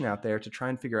motivation out there to try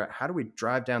and figure out how do we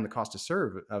drive down the cost to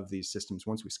serve of these systems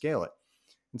once we scale it.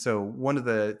 And so one of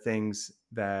the things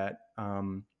that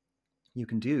you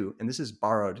can do, and this is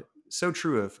borrowed, so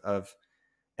true of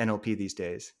NLP these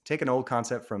days, take an old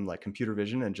concept from like computer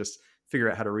vision and just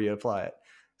figure out how to reapply it.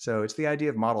 So it's the idea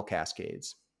of model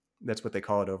cascades. That's what they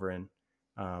call it over in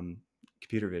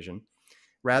computer vision.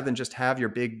 Rather than just have your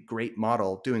big, great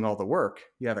model doing all the work,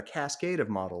 you have a cascade of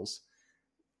models,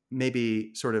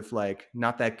 maybe sort of like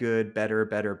not that good, better,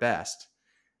 better, best.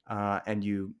 And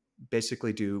you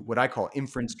basically do what I call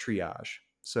inference triage.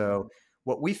 So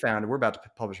what we found, and we're about to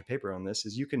publish a paper on this,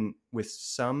 is you can, with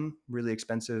some really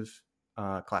expensive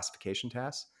classification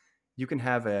tasks, you can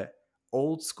have a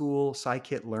old school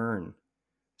scikit-learn,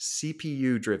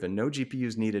 CPU driven, no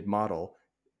GPUs needed model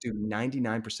do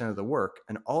 99% of the work.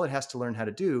 And all it has to learn how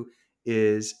to do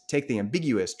is take the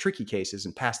ambiguous, tricky cases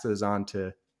and pass those on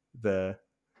to the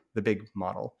big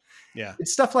model. Yeah.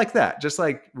 It's stuff like that, just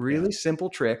like Yeah. really simple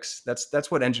tricks.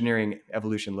 That's what engineering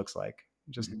evolution looks like,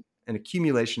 just an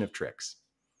accumulation of tricks.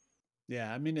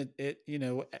 Yeah. I mean,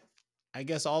 I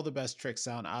guess all the best tricks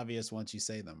sound obvious once you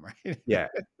say them, right? Yeah.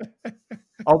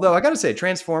 Although I got to say,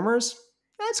 Transformers,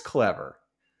 that's clever.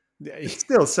 Yeah. It's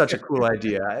still such a cool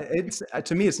idea. It's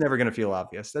to me, it's never going to feel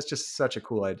obvious. That's just such a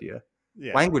cool idea.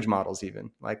 Yeah. Language models, even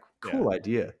like Yeah. cool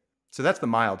idea. So that's the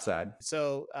mild side.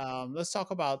 So let's talk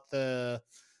about the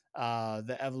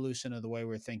evolution of the way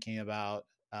we're thinking about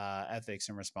ethics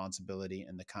and responsibility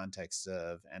in the context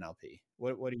of NLP.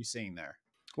 What are you seeing there?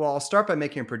 Well, I'll start by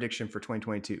making a prediction for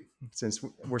 2022, since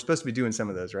we're supposed to be doing some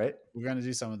of those, right? We're going to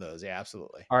do some of those. Yeah,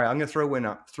 absolutely. All right, I'm going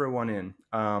to throw one in.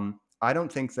 I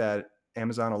don't think that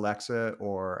Amazon Alexa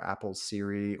or Apple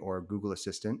Siri or Google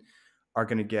Assistant are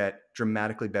going to get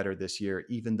dramatically better this year,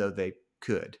 even though they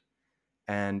could.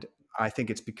 And I think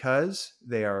it's because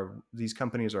these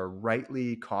companies are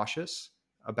rightly cautious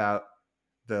about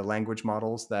the language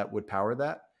models that would power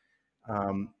that.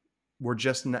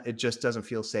 It just doesn't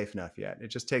feel safe enough yet. It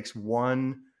just takes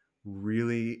one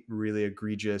really, really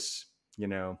egregious,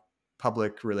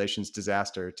 public relations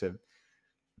disaster to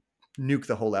nuke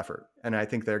the whole effort. And I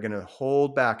think they're going to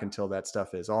hold back until that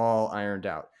stuff is all ironed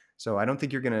out. So I don't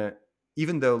think you're going to,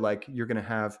 even though like you're going to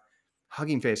have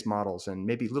Hugging Face models and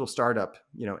maybe little startup,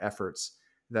 efforts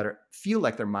that feel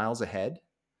like they're miles ahead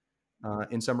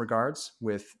in some regards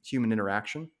with human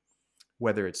interaction,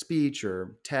 whether it's speech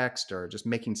or text or just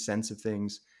making sense of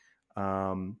things.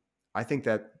 I think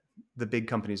that the big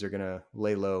companies are going to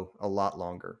lay low a lot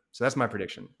longer. So that's my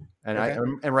prediction, and Okay.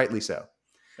 and rightly so.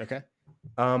 Okay.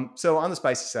 So on the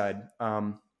spicy side,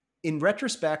 in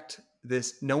retrospect,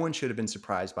 no one should have been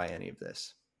surprised by any of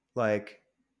this. Like,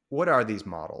 what are these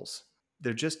models?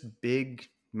 They're just big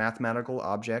mathematical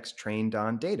objects trained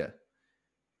on data.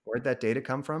 Where'd that data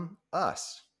come from?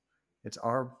 Us. It's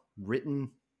our written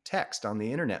text on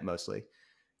the internet mostly.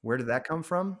 Where did that come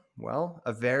from? Well,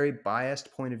 a very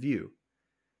biased point of view.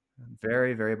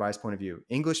 Very, very biased point of view.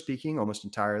 English speaking almost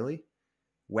entirely,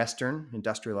 Western,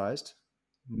 industrialized,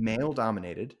 male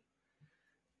dominated.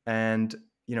 And,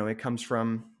 it comes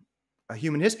from a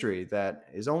human history that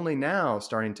is only now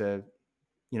starting to,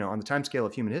 on the timescale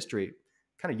of human history,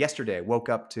 kind of yesterday woke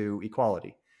up to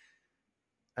equality.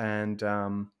 And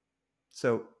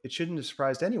so it shouldn't have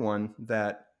surprised anyone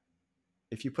that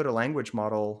if you put a language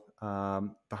model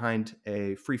behind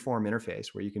a free-form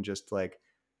interface where you can just like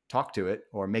talk to it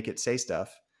or make it say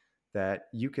stuff, that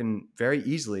you can very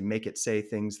easily make it say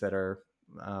things that are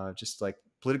just like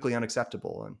politically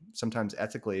unacceptable and sometimes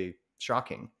ethically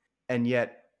shocking. And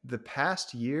yet the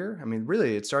past year, I mean,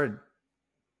 really it started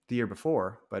the year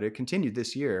before, but it continued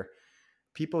this year.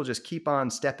 People just keep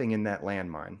on stepping in that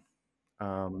landmine.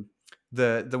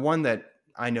 The one that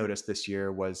I noticed this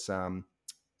year was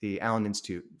the Allen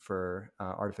Institute for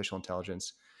Artificial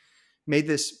Intelligence made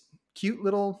this cute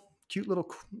little cute little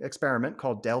experiment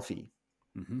called Delphi.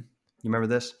 Mm-hmm. You remember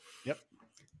this? Yep.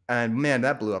 And man,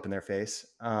 that blew up in their face.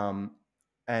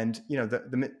 And you know,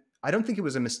 I don't think it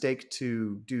was a mistake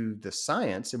to do the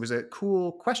science. It was a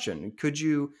cool question. Could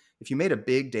you, if you made a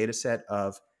big data set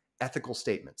of ethical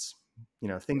statements, you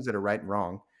know, things that are right and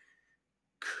wrong,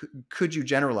 could you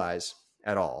generalize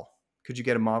at all? Could you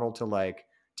get a model to like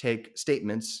take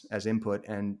statements as input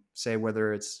and say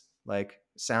whether it's like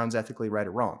sounds ethically right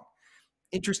or wrong?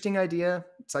 Interesting idea.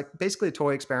 It's like basically a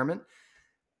toy experiment.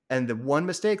 And the one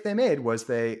mistake they made was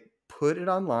they put it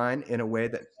online in a way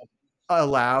that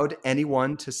allowed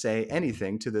anyone to say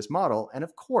anything to this model. And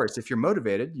of course, if you're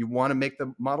motivated, you want to make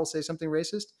the model say something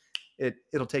racist,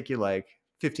 it'll take you like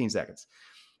 15 seconds.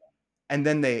 And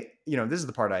then they, you know, this is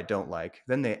the part I don't like.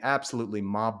 Then they absolutely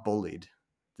mob bullied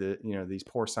these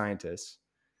poor scientists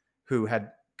who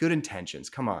had good intentions.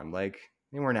 Come on, like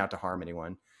they weren't out to harm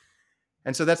anyone.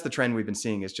 And so that's the trend we've been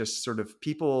seeing, is just sort of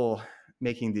people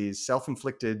making these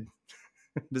self-inflicted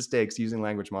mistakes using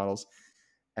language models,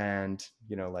 and,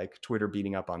 you know, like Twitter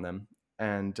beating up on them.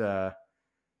 And I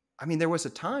mean, there was a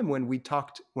time when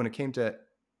when it came to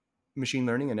machine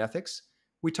learning and ethics,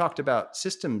 we talked about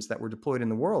systems that were deployed in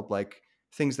the world, like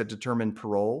things that determined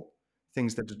parole,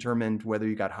 things that determined whether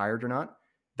you got hired or not,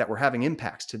 that were having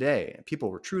impacts today. People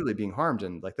were truly being harmed,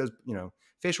 and like those, you know,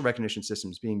 facial recognition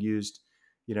systems being used,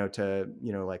 you know, to,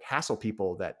 you know, like hassle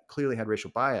people that clearly had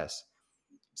racial bias.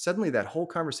 Suddenly that whole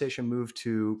conversation moved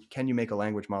to, can you make a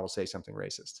language model say something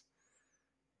racist?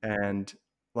 And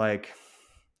like,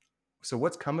 so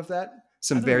what's come of that? I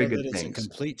Some don't very know good that it's a things.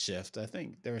 complete shift. I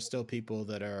think there are still people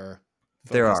that are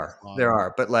There focused are, there on.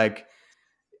 are, but like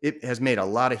it has made a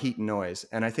lot of heat and noise.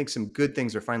 And I think some good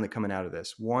things are finally coming out of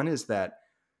this. One is that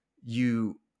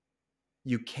you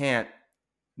you can't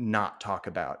not talk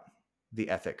about the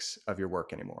ethics of your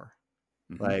work anymore.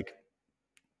 Mm-hmm. Like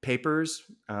papers,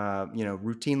 you know,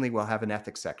 routinely will have an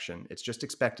ethics section. It's just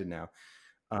expected now.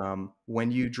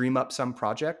 When you dream up some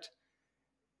project,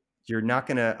 you're not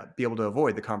going to be able to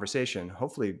avoid the conversation,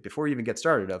 hopefully before you even get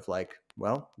started, of like,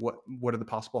 well, what are the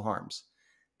possible harms?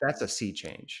 That's a sea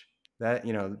change. That,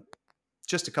 you know,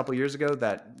 just a couple of years ago,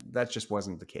 that just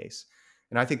wasn't the case.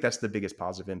 And I think that's the biggest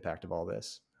positive impact of all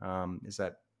this, is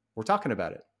that we're talking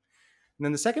about it. And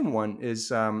then the second one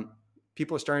is,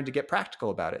 people are starting to get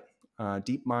practical about it.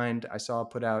 DeepMind, I saw,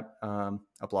 put out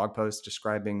a blog post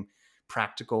describing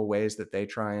practical ways that they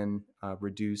try and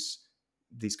reduce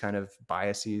these kind of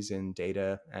biases in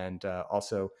data, and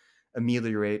also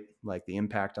ameliorate like the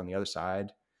impact on the other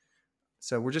side.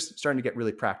 So we're just starting to get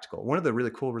really practical. One of the really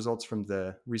cool results from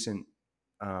the recent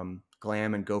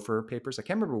GLAM and Gopher papers, I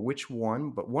can't remember which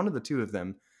one, but one of the two of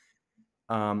them,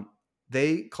 um,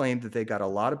 they claimed that they got a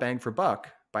lot of bang for buck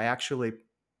by actually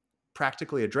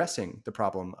practically addressing the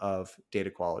problem of data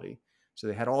quality. So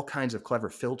they had all kinds of clever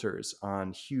filters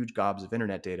on huge gobs of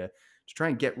internet data to try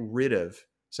and get rid of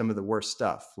some of the worst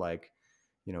stuff, like,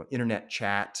 you know, internet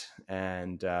chat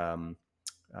and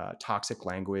toxic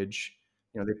language.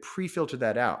 You know, they pre-filtered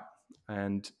that out,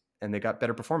 and they got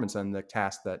better performance on the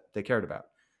task that they cared about.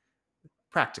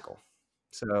 Practical.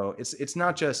 So it's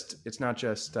not just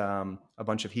a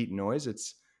bunch of heat and noise.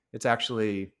 It's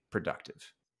actually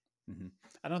productive. Mm-hmm.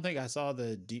 I don't think I saw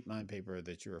the DeepMind paper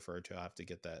that you referred to. I'll have to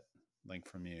get that link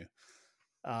from you.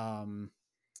 Um,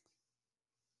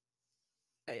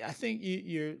 I think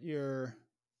you're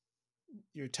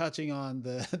touching on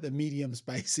the the medium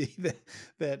spicy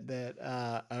that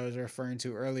I was referring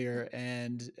to earlier,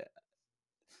 and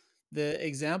the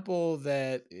example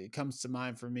that comes to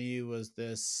mind for me was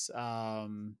this.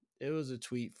 It was a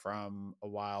tweet from a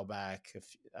while back.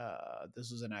 If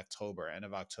this was in October, end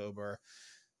of October,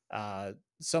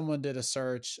 someone did a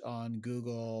search on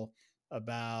Google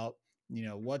about, you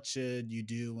know, what should you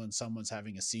do when someone's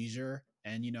having a seizure,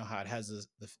 and you know how it has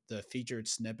the featured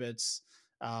snippets.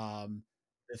 Um,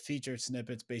 the featured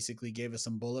snippets basically gave us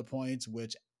some bullet points,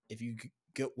 which if you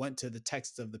went to the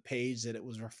text of the page that it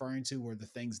was referring to, were the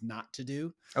things not to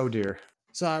do. Oh dear.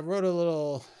 So I wrote a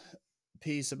little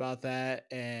piece about that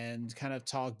and kind of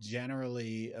talked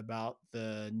generally about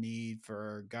the need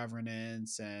for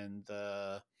governance and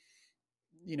the,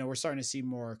 you know, we're starting to see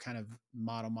more kind of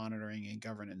model monitoring and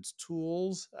governance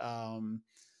tools.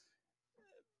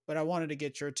 But I wanted to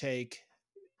get your take,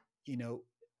 you know,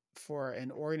 for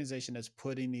an organization that's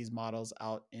putting these models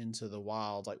out into the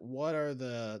wild, like what are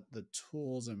the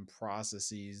tools and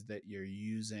processes that you're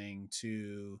using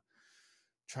to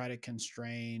try to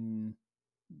constrain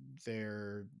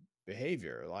their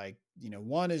behavior? Like, you know,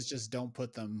 one is just don't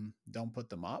put them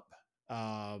up.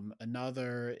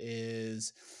 Another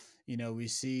is, you know, we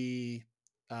see,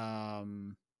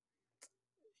 um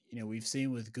we've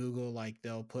seen with Google, like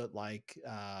they'll put like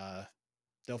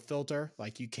they'll filter,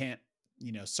 like you can't,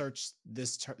 search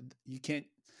you can't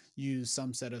use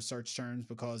some set of search terms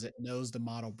because it knows the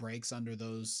model breaks under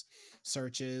those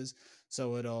searches.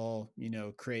 So it'll,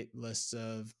 create lists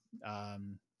of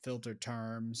filtered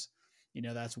terms.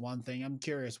 That's one thing. I'm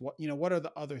curious, what are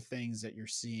the other things that you're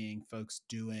seeing folks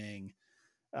doing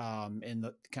in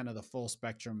the kind of the full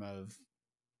spectrum of,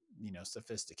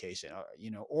 sophistication,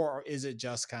 or is it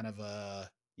just kind of a,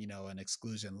 an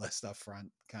exclusion list up front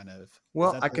kind of, is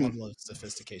Well, that the level of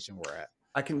sophistication we're at?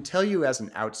 I can tell you as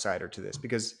an outsider to this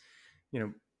because, you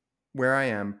know, where I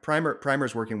am,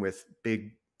 Primer's working with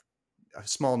a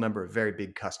small number of very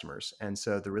big customers. And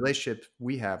so the relationship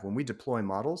we have when we deploy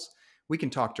models, we can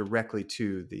talk directly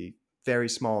to the very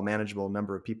small, manageable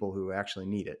number of people who actually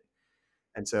need it.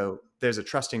 And so there's a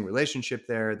trusting relationship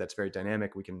there that's very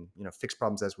dynamic. We can, fix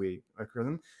problems as we occur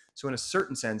them. So in a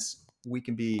certain sense, we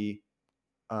can be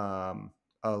a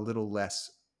little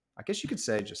less, I guess you could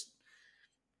say, just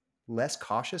less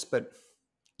cautious, but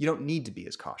you don't need to be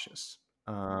as cautious.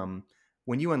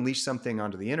 When you unleash something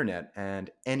onto the internet and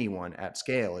anyone at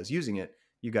scale is using it,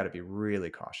 you got to be really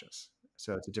cautious.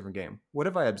 So it's a different game. What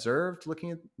have I observed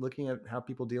looking at how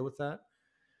people deal with that?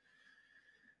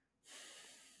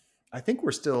 I think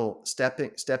we're still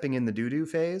stepping in the doo-doo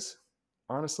phase,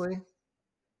 honestly.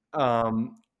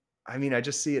 I mean, I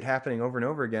just see it happening over and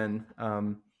over again.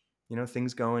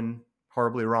 Things going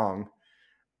horribly wrong.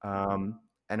 And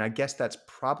I guess that's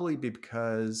probably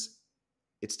because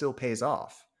it still pays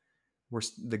off.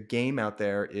 The game out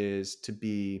there is to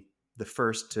be the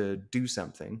first to do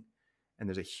something, and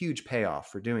there's a huge payoff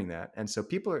for doing that. And so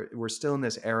we're still in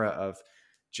this era of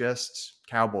just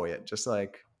cowboy it, just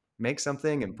like make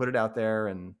something and put it out there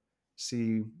and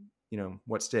see,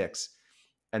 what sticks.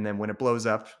 And then when it blows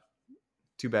up,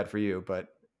 too bad for you, but it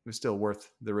was still worth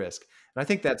the risk. And I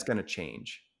think that's going to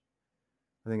change.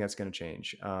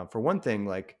 For one thing,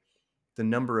 like the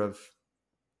number of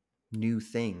new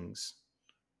things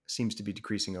seems to be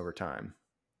decreasing over time.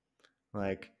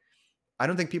 Like, I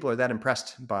don't think people are that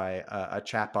impressed by a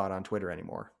chatbot on Twitter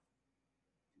anymore.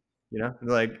 They're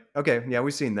like, okay, yeah,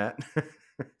 we've seen that.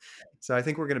 So I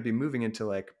think we're going to be moving into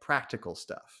like practical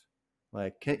stuff.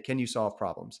 Like, can you solve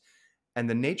problems? And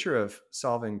the nature of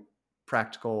solving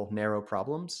practical, narrow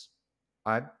problems,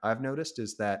 I've noticed,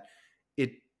 is that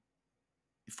it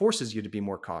forces you to be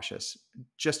more cautious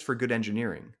just for good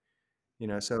engineering.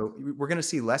 So we're going to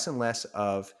see less and less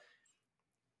of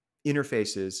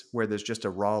interfaces where there's just a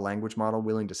raw language model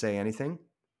willing to say anything,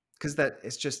 because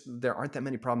there aren't that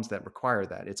many problems that require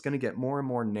that. It's going to get more and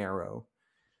more narrow.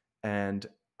 And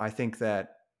I think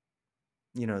that,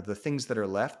 the things that are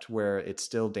left where it's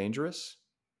still dangerous,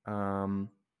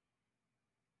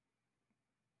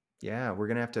 yeah, we're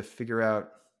going to have to figure out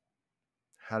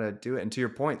how to do it. And to your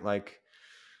point, like,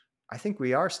 I think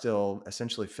we are still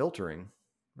essentially filtering.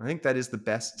 I think that is the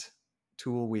best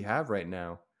tool we have right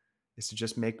now, is to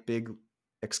just make big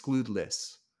exclude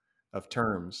lists of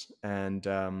terms and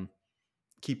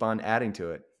keep on adding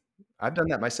to it. I've done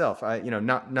that myself.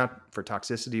 Not for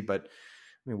toxicity, but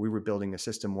we were building a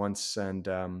system once, and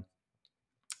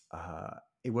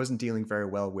it wasn't dealing very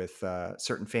well with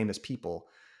certain famous people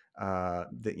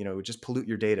that would just pollute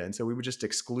your data, and so we would just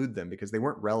exclude them because they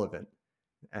weren't relevant,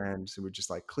 and so we just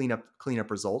like clean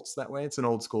up results that way. It's an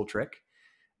old school trick,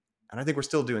 and I think we're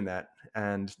still doing that,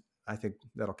 and I think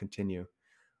that'll continue.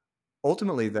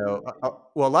 Ultimately, though,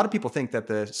 well, a lot of people think that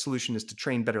the solution is to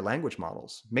train better language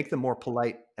models, make them more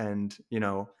polite and,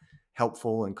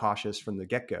 helpful and cautious from the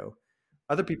get-go.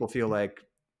 Other people feel like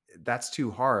that's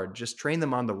too hard. Just train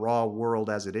them on the raw world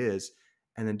as it is,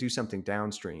 and then do something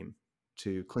downstream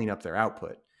to clean up their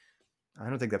output. I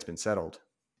don't think that's been settled.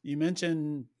 You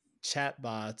mentioned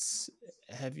chatbots.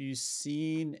 Have you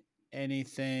seen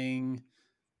anything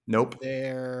Nope.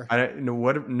 there? I don't know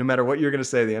what. No matter what you're going to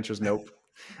say, the answer is nope.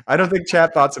 I don't think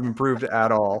chatbots have improved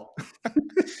at all.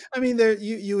 I mean,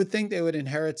 you would think they would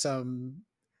inherit some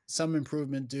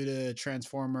improvement due to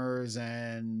transformers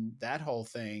and that whole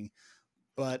thing,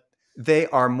 but they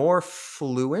are more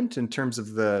fluent in terms of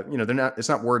it's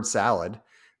not word salad,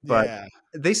 but yeah,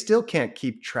 they still can't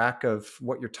keep track of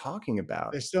what you're talking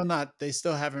about. they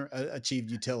still haven't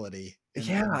achieved utility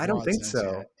Yeah, in the I don't broad think sense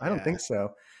so. yet. I don't Yeah. think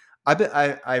so.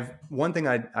 I've one thing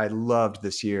I loved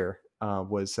this year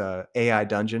was AI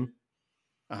Dungeon.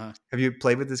 Uh-huh. Have you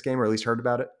played with this game or at least heard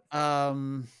about it? I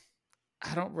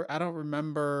don't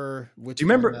remember Do which you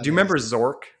one remember? that Do you remember is.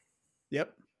 Zork?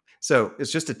 Yep. So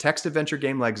it's just a text adventure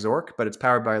game like Zork, but it's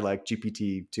powered by like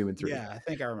GPT 2 and 3. Yeah, I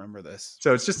think I remember this.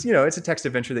 So it's just, it's a text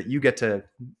adventure that you get to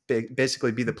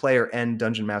basically be the player and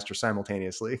dungeon master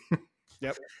simultaneously.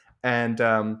 Yep. And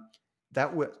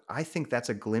I think that's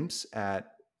a glimpse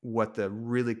at what the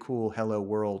really cool hello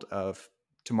world of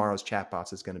tomorrow's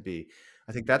chatbots is going to be.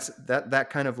 I think that's that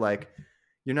kind of like,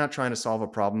 you're not trying to solve a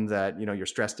problem that you're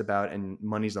stressed about and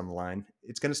money's on the line.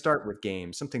 It's going to start with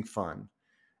games, something fun,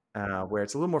 where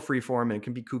it's a little more freeform and it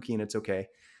can be kooky and it's okay.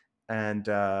 And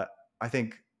I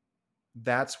think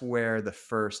that's where the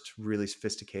first really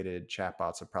sophisticated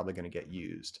chatbots are probably going to get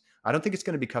used. I don't think it's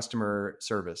going to be customer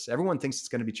service. Everyone thinks it's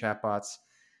going to be chatbots,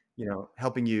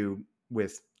 helping you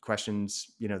with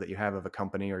questions, that you have of a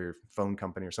company or your phone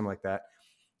company or something like that.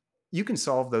 You can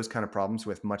solve those kind of problems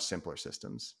with much simpler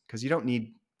systems because you don't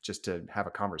need just to have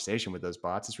a conversation with those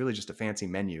bots. It's really just a fancy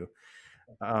menu.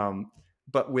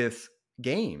 But with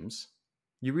games,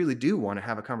 you really do want to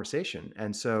have a conversation.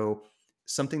 And so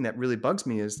something that really bugs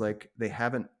me is like they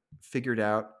haven't figured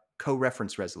out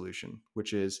co-reference resolution,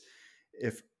 which is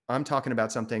if I'm talking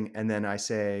about something and then I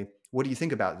say, what do you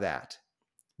think about that?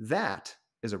 That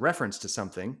is a reference to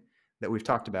something that we've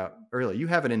talked about earlier. You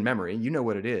have it in memory. You know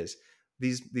what it is.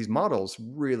 These models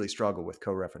really struggle with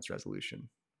co-reference resolution.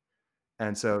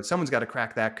 And so someone's got to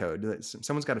crack that code.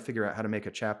 Someone's got to figure out how to make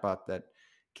a chatbot that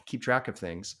can keep track of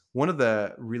things. One of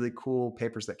the really cool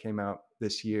papers that came out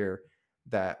this year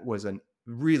that was a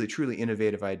really, truly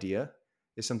innovative idea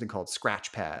is something called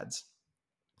scratch pads.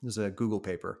 There's a Google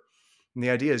paper. And the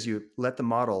idea is you let the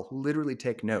model literally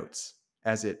take notes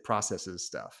as it processes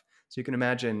stuff. So you can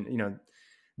imagine,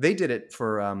 they did it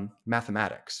for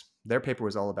mathematics. Their paper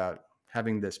was all about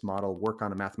having this model work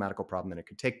on a mathematical problem and it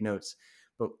could take notes.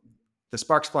 But the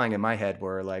sparks flying in my head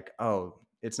were like, oh,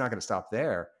 it's not going to stop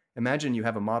there. Imagine you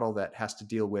have a model that has to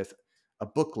deal with a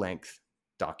book length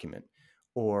document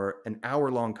or an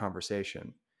hour-long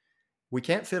conversation. We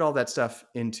can't fit all that stuff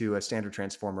into a standard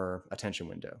transformer attention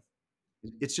window.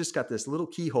 It's just got this little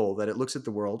keyhole that it looks at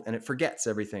the world and it forgets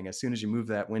everything as soon as you move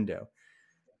that window.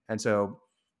 And so,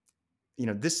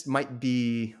 this might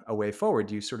be a way forward.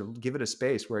 You sort of give it a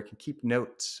space where it can keep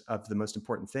notes of the most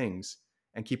important things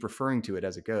and keep referring to it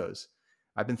as it goes.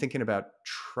 I've been thinking about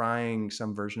trying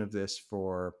some version of this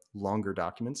for longer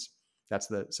documents.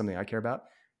 That's something I care about.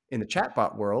 In the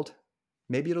chatbot world,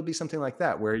 maybe it'll be something like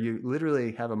that, where you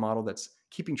literally have a model that's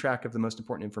keeping track of the most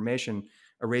important information,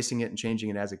 erasing it and changing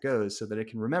it as it goes so that it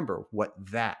can remember what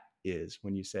that is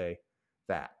when you say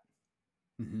that.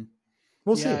 Mm-hmm.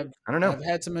 We'll see. I don't know. I've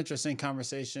had some interesting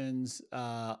conversations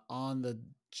on the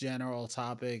general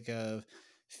topic of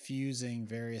fusing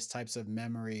various types of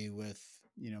memory with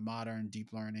modern deep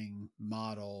learning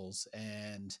models,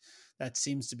 and that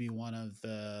seems to be one of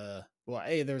the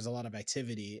A, there's a lot of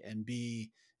activity, and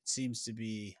B, it seems to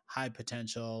be high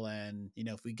potential, and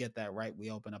if we get that right,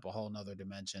 we open up a whole nother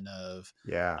dimension of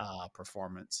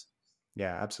performance.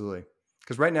 Yeah, absolutely.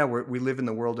 Because right now we live in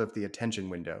the world of the attention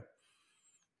window.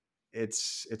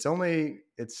 It's only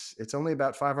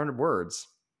about 500 words.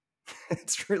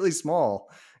 It's really small.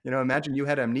 Imagine you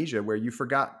had amnesia where you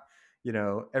forgot,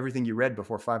 everything you read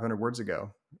before 500 words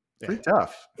ago. Pretty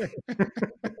tough.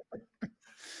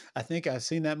 I think I've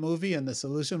seen that movie, and the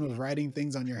solution was writing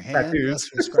things on your hand. Tattoos.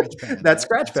 That's your scratch pad. That's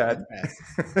scratch pad.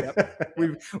 Yep.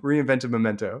 We've reinvented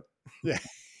Memento. Yeah.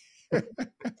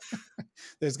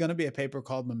 There's going to be a paper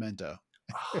called Memento.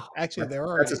 Actually,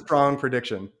 that's a strong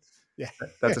prediction. Yeah.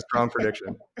 That's a strong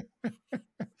prediction.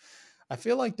 I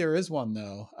feel like there is one,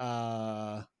 though.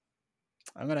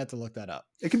 I'm going to have to look that up.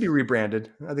 It could be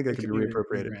rebranded. I think it could be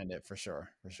reappropriated. Rebranded for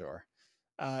sure.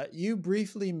 You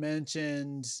briefly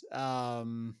mentioned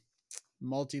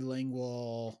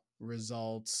multilingual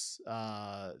results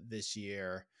this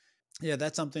year. Yeah,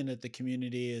 that's something that the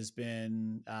community has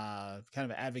been kind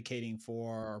of advocating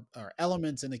for, or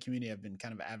elements in the community have been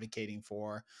kind of advocating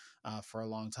for a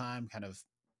long time, kind of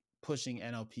pushing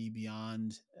NLP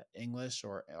beyond English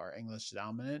or English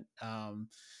dominant.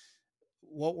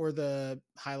 What were the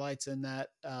highlights in that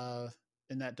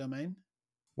domain?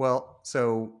 Well,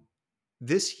 so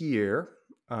this year,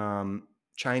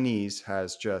 Chinese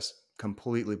has just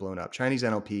completely blown up. Chinese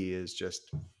NLP is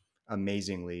just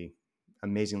amazingly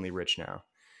rich now.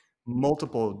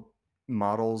 Multiple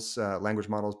models, language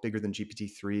models bigger than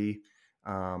GPT-3,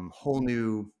 whole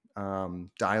new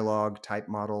dialogue type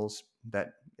models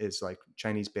that is like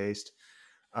Chinese based.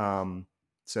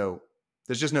 So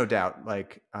there's just no doubt,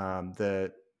 like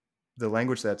the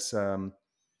language that's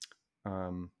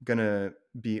gonna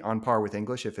be on par with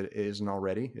English, if it isn't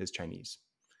already, is Chinese.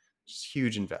 It's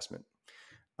huge investment.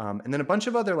 And then a bunch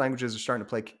of other languages are starting to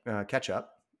play catch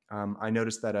up. I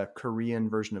noticed that a Korean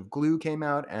version of Glue came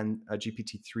out, and a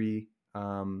GPT-3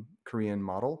 Korean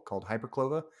model called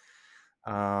Hyperclova.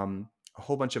 A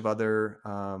whole bunch of other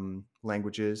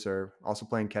languages are also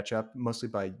playing catch up, mostly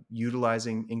by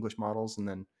utilizing English models and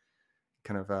then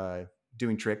kind of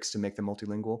doing tricks to make them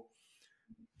multilingual.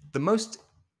 The most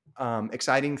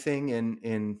exciting thing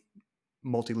in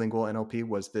multilingual NLP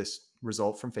was this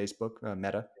result from Facebook,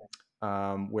 Meta,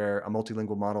 where a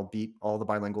multilingual model beat all the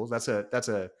bilinguals. That's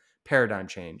a paradigm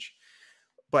change.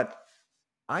 But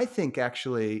I think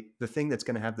actually the thing that's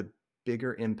going to have the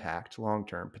bigger impact long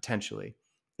term, potentially,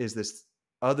 is this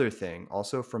other thing,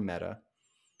 also from Meta,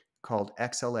 called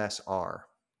XLSR.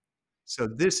 So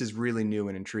this is really new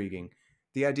and intriguing.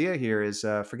 The idea here is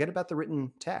forget about the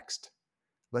written text.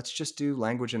 Let's just do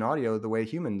language and audio the way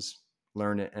humans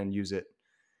learn it and use it.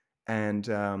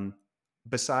 And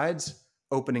besides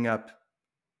opening up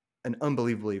an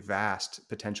unbelievably vast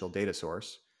potential data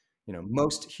source,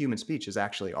 most human speech is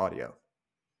actually audio.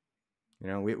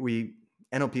 We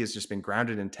NLP has just been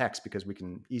grounded in text because we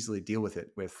can easily deal with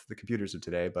it with the computers of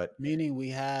today. But meaning we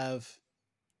have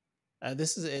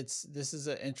this is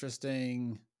an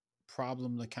interesting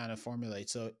problem to kind of formulate.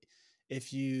 So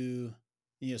if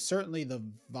certainly the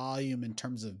volume in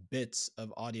terms of bits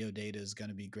of audio data is going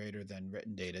to be greater than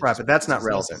written data, right, just but that's because not it's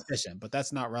less relevant. efficient. But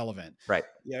that's not relevant. Right.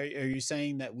 Are you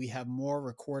saying that we have more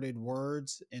recorded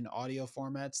words in audio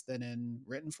formats than in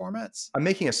written formats? I'm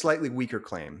making a slightly weaker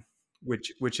claim,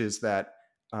 which is that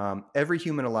every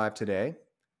human alive today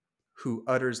who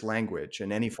utters language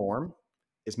in any form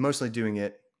is mostly doing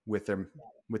it with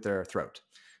their throat,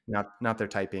 not their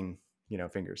typing,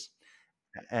 fingers.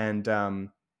 And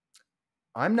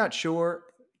I'm not sure.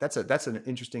 That's an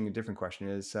interesting and different question.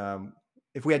 Is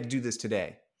if we had to do this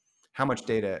today, how much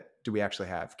data do we actually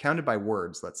have, counted by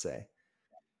words? Let's say,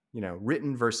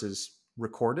 written versus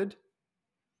recorded.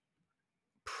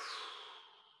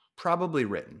 Probably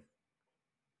written,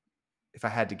 if I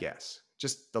had to guess.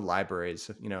 Just the libraries,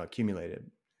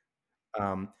 accumulated.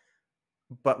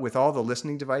 But with all the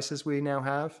listening devices we now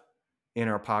have in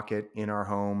our pocket, in our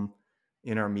home,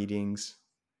 in our meetings,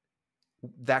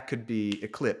 that could be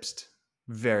eclipsed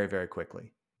very, very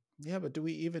quickly. Yeah, but do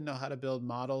we even know how to build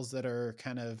models that are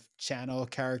kind of channel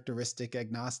characteristic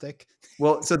agnostic?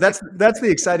 Well, so that's the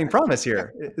exciting promise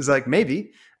here. Is like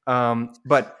maybe,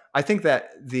 but I think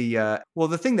that the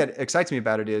thing that excites me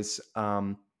about it is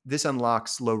this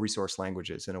unlocks low resource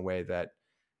languages in a way that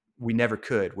we never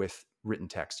could with written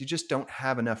text. You just don't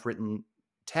have enough written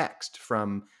text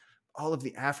from all of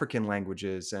the African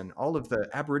languages and all of the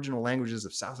Aboriginal languages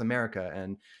of South America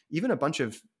and even a bunch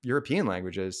of European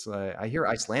languages. I hear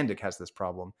Icelandic has this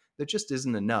problem. There just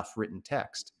isn't enough written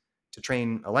text to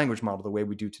train a language model the way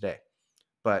we do today.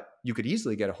 But you could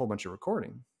easily get a whole bunch of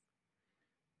recording.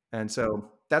 And so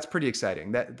that's pretty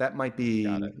exciting. That might be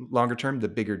longer term the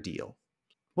bigger deal.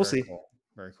 We'll see. Cool.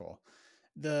 Very cool.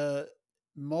 The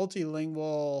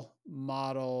multilingual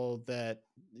model that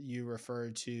you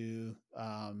referred to,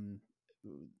 I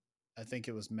think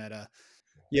it was Meta.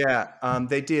 Yeah,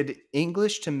 they did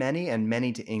English to many and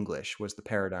many to English was the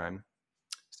paradigm.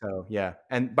 So yeah,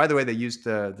 and by the way, they used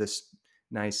this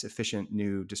nice, efficient,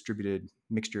 new distributed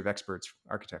mixture of experts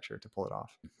architecture to pull it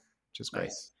off, which is great.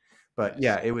 Nice. But Nice.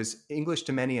 yeah, it was English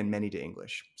to many and many to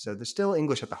English. So there's still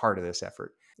English at the heart of this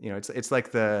effort. It's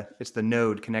like it's the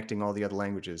node connecting all the other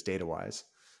languages data wise.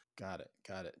 Got it.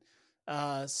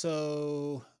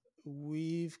 So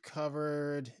we've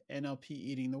covered NLP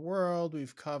eating the world.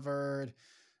 We've covered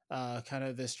kind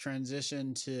of this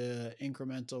transition to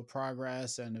incremental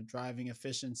progress and of driving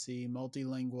efficiency,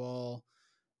 multilingual,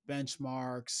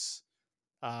 benchmarks,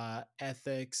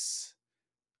 ethics,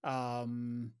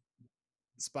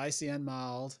 spicy and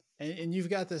mild. And you've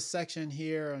got this section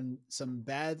here on some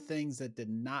bad things that did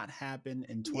not happen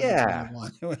in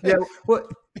 2021. Yeah. Well,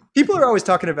 people are always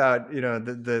talking about,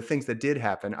 the things that did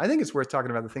happen. I think it's worth talking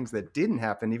about the things that didn't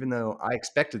happen, even though I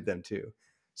expected them to.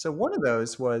 So one of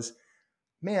those was,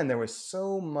 man, there was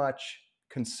so much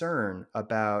concern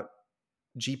about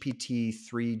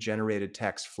GPT-3 generated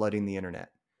text flooding the internet.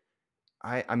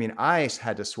 I mean, I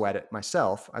had to sweat it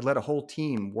myself. I led a whole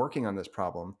team working on this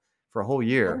problem for a whole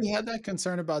year. Well, we had that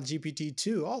concern about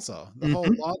GPT-2 also. The whole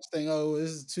launch thing,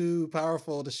 this is too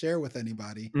powerful to share with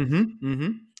anybody.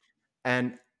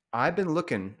 And I've been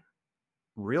looking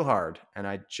real hard, and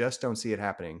I just don't see it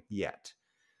happening yet.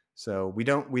 So we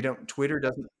don't. Twitter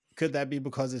doesn't. Could that be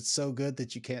because it's so good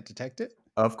that you can't detect it?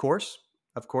 Of course.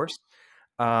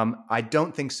 I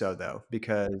don't think so though,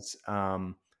 because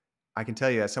I can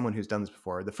tell you, as someone who's done this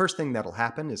before, the first thing that'll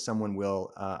happen is someone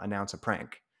will announce a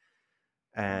prank,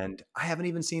 and I haven't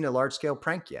even seen a large scale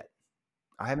prank yet.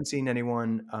 I haven't seen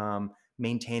anyone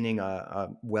maintaining a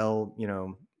well,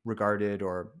 regarded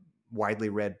or widely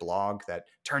read blog that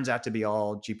turns out to be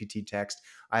all GPT text.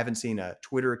 I haven't seen a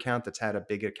Twitter account that's had a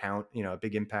big account, a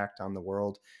big impact on the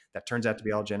world that turns out to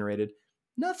be all generated.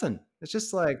 Nothing. It's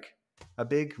just like a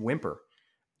big whimper.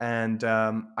 And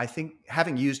I think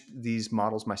having used these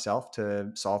models myself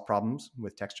to solve problems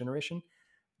with text generation,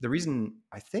 the reason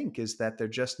I think is that they're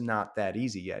just not that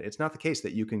easy yet. It's not the case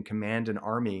that you can command an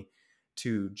army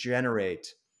to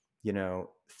generate,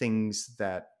 things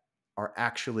that are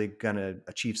actually going to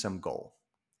achieve some goal.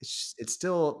 It's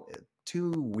still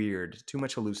too weird, too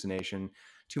much hallucination,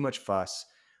 too much fuss.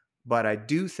 But I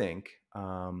do think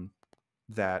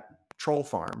that troll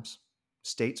farms,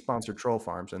 state-sponsored troll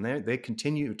farms, and they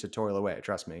continue to toil away.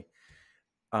 Trust me.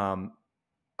 Um,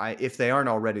 if they aren't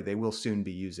already, they will soon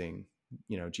be using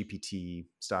GPT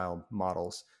style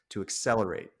models to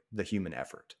accelerate the human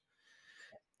effort.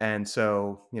 And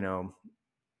so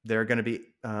there are going to be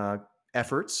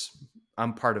efforts.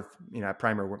 I'm part of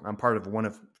I'm part of one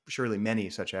of surely many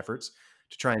such efforts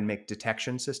to try and make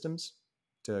detection systems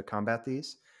to combat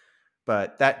these.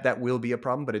 But that will be a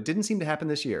problem. But it didn't seem to happen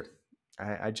this year.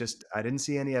 I didn't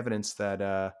see any evidence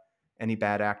that any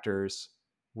bad actors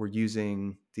were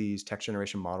using these text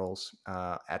generation models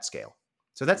at scale.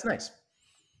 So that's nice.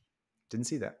 Didn't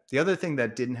see that. The other thing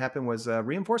that didn't happen was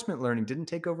reinforcement learning didn't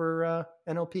take over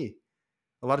NLP.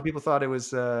 A lot of people thought it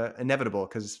was inevitable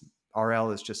because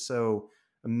RL is just so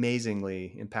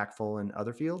amazingly impactful in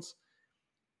other fields.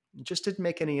 It just didn't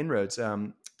make any inroads.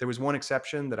 There was one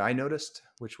exception that I noticed,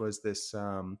 which was this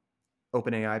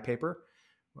OpenAI paper,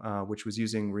 which was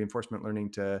using reinforcement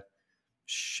learning to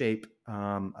shape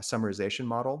a summarization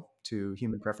model to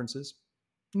human preferences.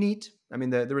 Neat. I mean,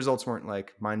 the results weren't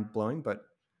like mind blowing, but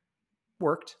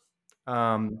worked.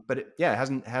 But it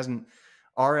hasn't.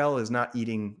 RL is not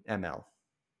eating ML.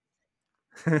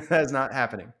 That's not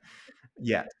happening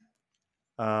yet.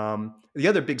 The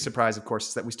other big surprise, of course,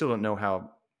 is that we still don't know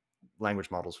how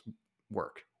language models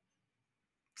work.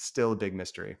 Still a big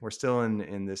mystery. We're still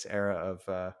in this era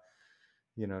of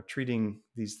treating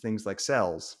these things like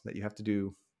cells that you have to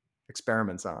do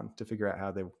experiments on to figure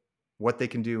out what they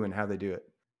can do and how they do it.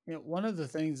 One of the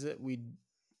things that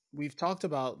we've talked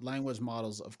about language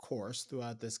models, of course,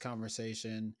 throughout this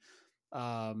conversation,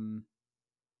 um,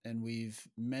 and we've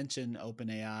mentioned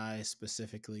OpenAI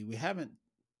specifically. We haven't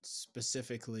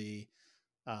specifically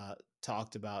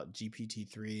talked about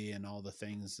GPT-3 and all the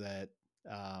things that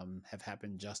have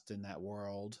happened just in that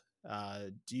world.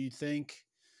 Do you think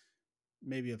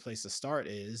maybe a place to start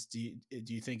is do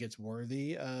you think it's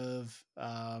worthy of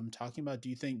talking about? Do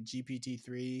you think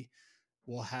GPT-3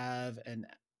 will have an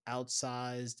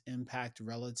outsized impact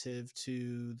relative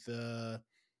to the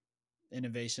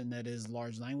innovation that is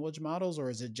large language models, or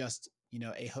is it just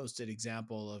a hosted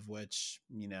example of which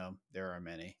there are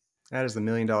many? That is the $1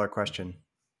 million question.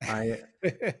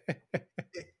 It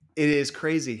is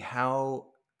crazy how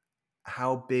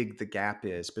big the gap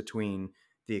is between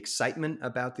the excitement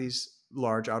about these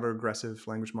large auto-regressive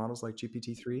language models like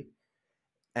GPT-3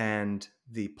 and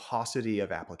the paucity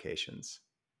of applications.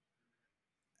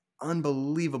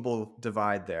 Unbelievable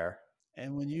divide there.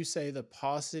 And when you say the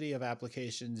paucity of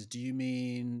applications, do you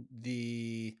mean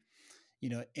the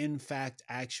in fact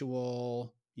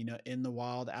actual in the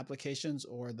wild applications,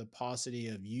 or the paucity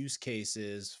of use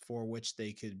cases for which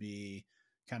they could be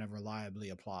kind of reliably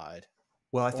applied?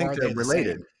 Well, I Or think are they're they the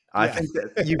related. same? I Yeah. think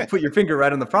that you put your finger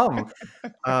right on the problem.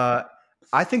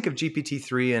 I think of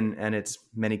GPT-3 and its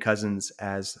many cousins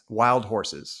as wild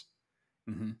horses.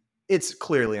 Hmm. It's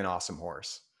clearly an awesome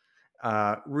horse,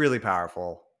 really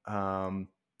powerful.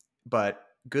 But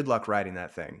good luck riding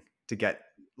that thing to get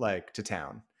to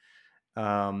town.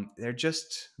 They're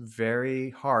just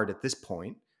very hard at this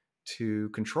point to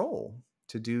control,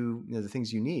 to do the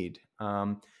things you need.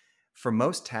 For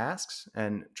most tasks,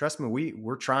 and trust me,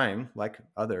 we're trying, like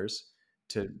others,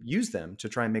 to use them to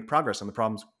try and make progress on the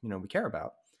problems we care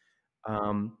about.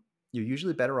 Um, you're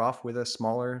usually better off with a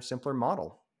smaller, simpler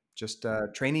model. Just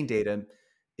training data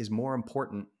is more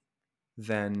important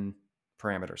than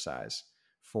parameter size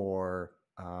for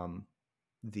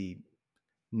the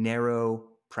narrow,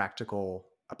 practical,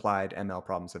 applied ML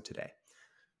problems of today.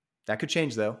 That could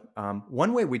change, though.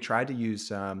 One way we tried to use,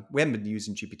 we haven't been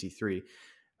using GPT-3,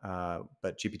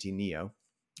 but GPT Neo,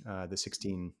 the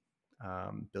 16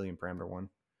 billion parameter one,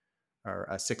 or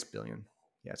 6 billion.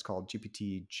 Yeah, it's called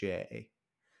GPT-J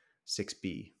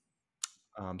 6B.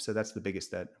 So that's the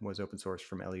biggest that was open source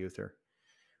from Eleuther.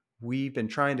 We've been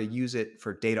trying to use it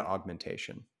for data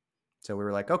augmentation. So we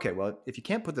were like, okay, well, if you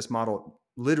can't put this model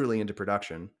literally into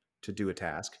production to do a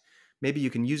task, maybe you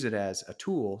can use it as a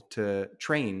tool to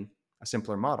train a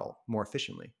simpler model more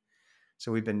efficiently.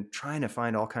 So we've been trying to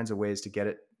find all kinds of ways to get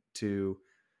it to,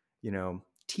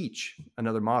 teach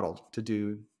another model to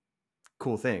do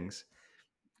cool things.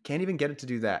 Can't even get it to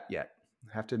do that yet.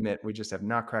 I have to admit, we just have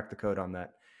not cracked the code on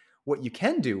that. What you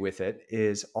can do with it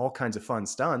is all kinds of fun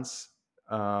stunts.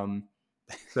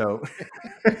 So,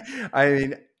 I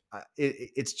mean,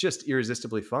 it's just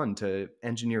irresistibly fun to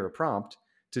engineer a prompt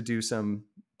to do some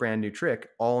brand new trick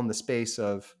all in the space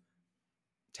of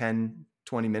 10,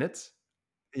 20 minutes.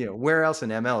 Where else in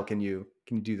ML can you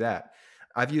do that?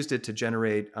 I've used it to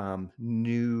generate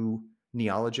new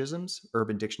neologisms,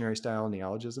 urban dictionary style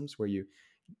neologisms, where you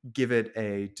give it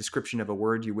a description of a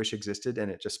word you wish existed and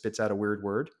it just spits out a weird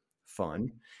word.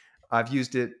 Fun. I've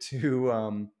used it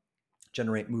to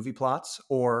generate movie plots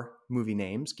or movie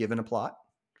names given a plot.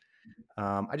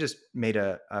 I just made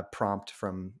a prompt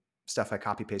from stuff I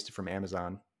copy pasted from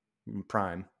Amazon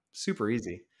Prime. Super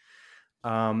easy.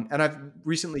 And I've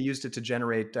recently used it to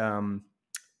generate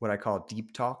what I call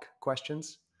deep talk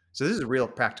questions. So this is a real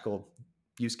practical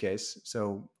use case.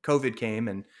 So COVID came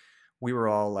and we were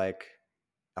all like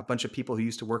a bunch of people who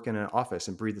used to work in an office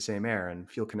and breathe the same air and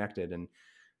feel connected. And,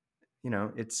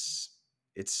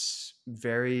 it's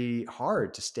very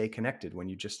hard to stay connected when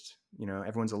you just,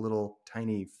 everyone's a little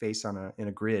tiny face in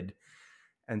a grid.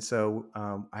 And so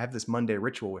I have this Monday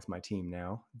ritual with my team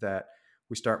now that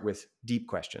we start with deep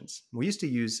questions. We used to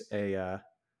use a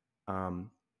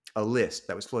list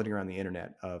that was floating around the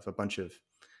internet of a bunch of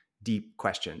deep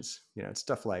questions.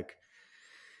 Stuff like,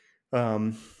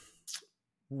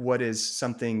 what is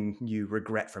something you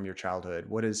regret from your childhood?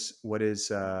 What is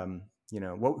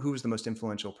who was the most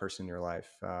influential person in your life?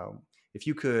 If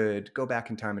you could go back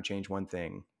in time and change one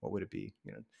thing, what would it be?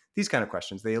 These kind of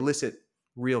questions. They elicit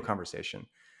real conversation.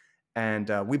 And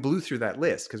we blew through that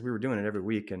list because we were doing it every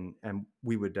week, and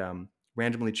we would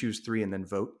randomly choose 3 and then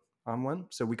vote on one.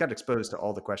 So we got exposed to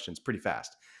all the questions pretty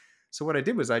fast. So what I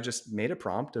did was I just made a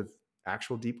prompt of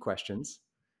actual deep questions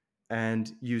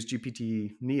and used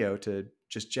GPT Neo to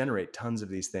just generate tons of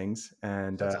these things.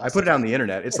 And That's I put it awesome. on the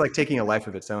internet. It's like taking a life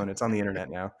of its own. It's on the internet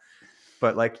now.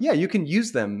 But yeah, you can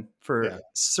use them for Yeah.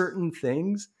 certain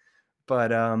things,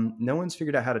 but no one's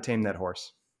figured out how to tame that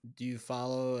horse. Do you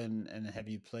follow and have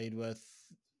you played with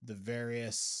the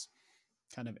various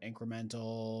kind of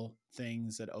incremental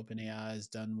things that OpenAI has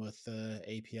done with the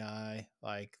API,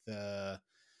 like the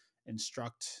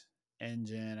instruct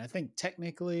engine? I think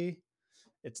technically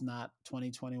it's not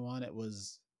 2021. It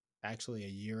was actually a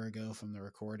year ago from the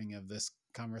recording of this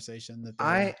conversation that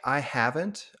they. I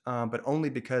haven't, but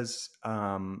only because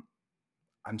I'm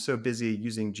so busy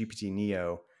using GPT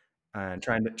Neo and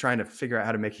trying to figure out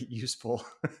how to make it useful.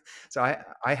 So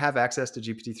I have access to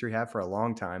GPT-3 have for a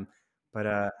long time, but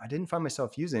I didn't find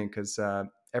myself using it because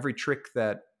every trick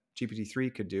that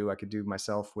GPT-3 could do, I could do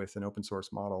myself with an open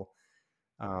source model.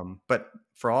 But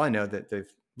for all I know, that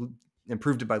they've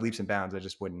improved it by leaps and bounds. I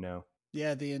just wouldn't know.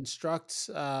 Yeah, the instruct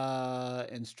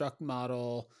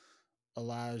model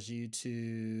allows you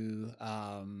to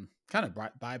kind of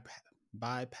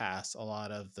bypass a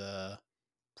lot of the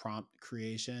prompt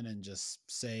creation and just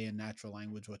say in natural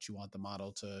language what you want the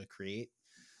model to create.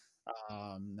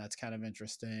 That's kind of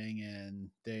interesting, and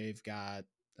they've got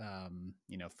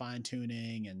fine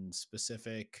tuning and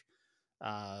specific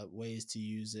ways to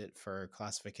use it for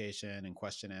classification and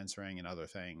question answering and other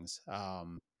things.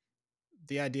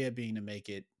 The idea being to make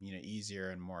it easier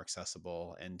and more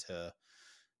accessible, and to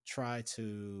try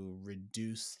to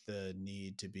reduce the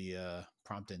need to be a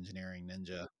prompt engineering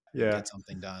ninja and Yeah. get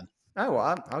something done. Oh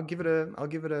well, I'll give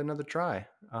it another try.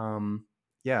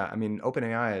 Yeah, I mean,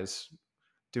 OpenAI is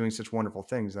doing such wonderful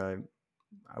things. I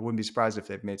wouldn't be surprised if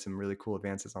they've made some really cool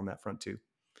advances on that front too.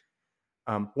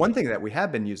 One thing that we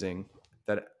have been using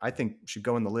that I think should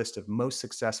go in the list of most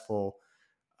successful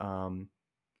um,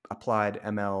 applied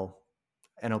ML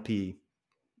NLP,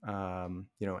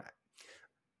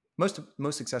 most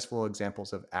successful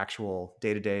examples of actual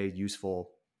day-to-day useful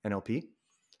NLP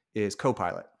is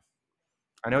Copilot.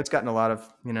 I know it's gotten a lot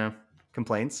of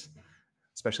complaints,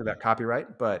 especially about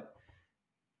copyright, but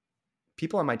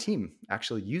people on my team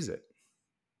actually use it.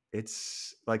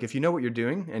 It's like, if you know what you're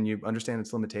doing and you understand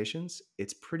its limitations,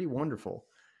 it's pretty wonderful.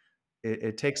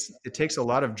 It takes a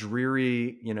lot of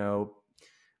dreary,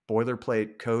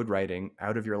 boilerplate code writing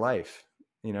out of your life.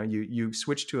 You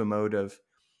switch to a mode of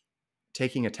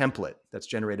taking a template that's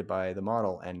generated by the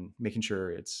model and making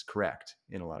sure it's correct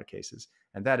in a lot of cases.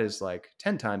 And that is like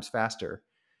 10 times faster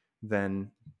than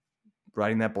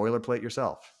writing that boilerplate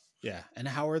yourself. Yeah. And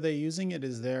how are they using it?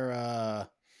 Is there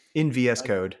In VS like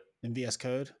Code. in VS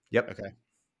Code? Yep. Okay.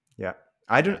 Yeah.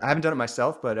 Yeah. I haven't done it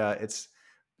myself, but it's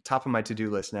top of my to-do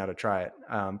list now to try it.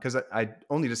 Because I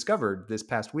only discovered this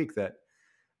past week that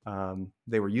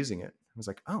they were using it. I was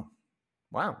like, oh,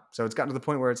 wow. So it's gotten to the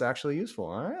point where it's actually useful.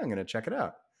 All right, I'm going to check it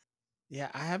out. Yeah,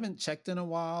 I haven't checked in a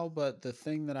while, but the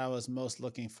thing that I was most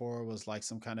looking for was like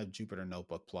some kind of Jupyter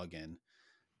Notebook plugin.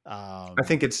 I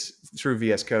think Um, it's through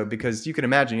VS Code because you can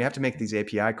imagine you have to make these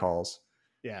API calls.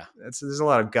 yeah, There's a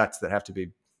lot of guts that have to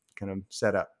be kind of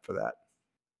set up for that.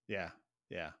 yeah,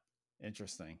 yeah.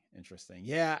 Interesting, interesting.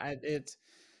 Yeah, it's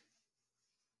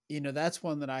that's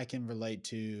one that I can relate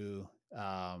to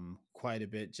quite a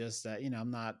bit. Just that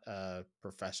I'm not a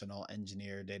professional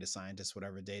engineer, data scientist,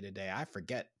 whatever day to day. I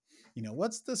forget.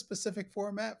 What's the specific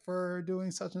format for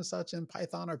doing such and such in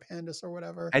Python or Pandas or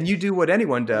whatever? And you do what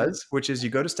anyone And does, which is you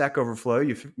go to Stack Overflow,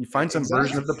 you find some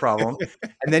version exactly. of the problem,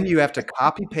 and then you have to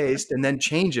copy paste and then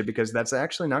change it because that's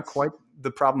actually not quite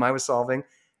the problem I was solving.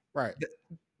 Right.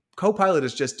 Copilot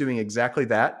is just doing exactly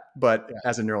that, but Yeah.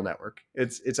 as a neural network.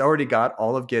 It's already got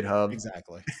all of GitHub,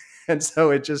 Exactly. and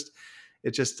so it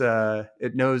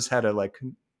knows how to like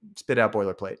spit out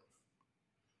boilerplate.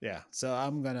 Yeah. So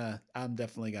I'm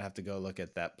definitely gonna have to go look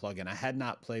at that plugin. I had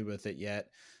not played with it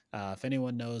yet. If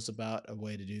anyone knows about a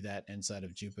way to do that inside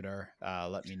of Jupyter,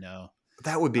 let me know.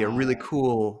 That would be a Uh, really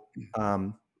cool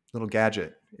little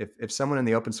gadget. If someone in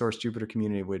the open source Jupyter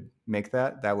community would make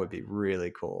that, that would be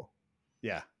really cool.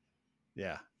 yeah.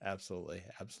 Yeah. Absolutely.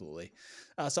 Absolutely.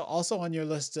 So also on your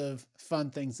list of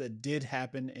fun things that did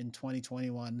happen in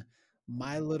 2021,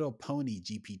 My Little Pony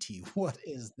GPT. What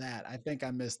is that? I think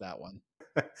I missed that one.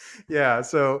 Yeah.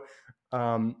 So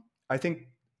I think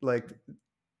like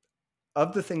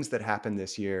of the things that happened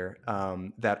this year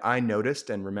that I noticed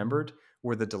and remembered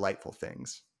were the delightful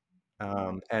things.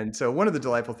 And so one of the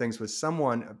delightful things was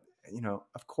someone,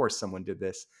 of course, someone did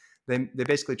this. They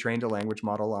basically trained a language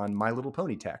model on My Little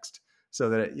Pony text so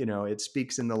that it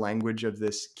speaks in the language of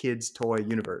this kid's toy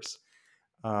universe.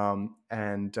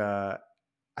 And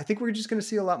I think we're just going to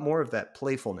see a lot more of that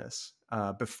playfulness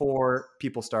before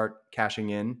people start cashing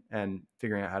in and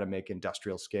figuring out how to make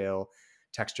industrial scale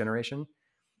text generation,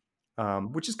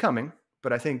 which is coming.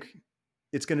 But I think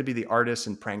it's going to be the artists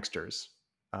and pranksters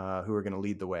who are going to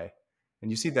lead the way. And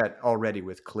you see that already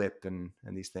with Clip and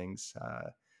these things.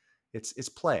 It's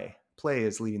play. Play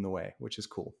is leading the way, which is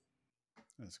cool.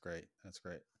 That's great. That's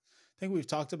great. I think we've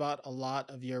talked about a lot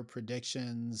of your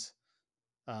predictions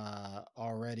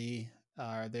already.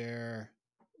 Are there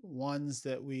ones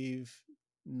that we've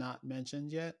not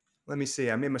mentioned yet? Let me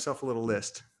see. I made myself a little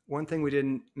list. One thing we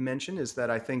didn't mention is that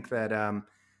I think that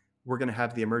we're going to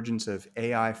have the emergence of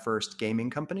AI first gaming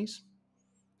companies.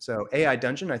 So AI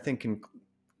Dungeon, I think, can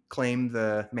claim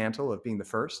the mantle of being the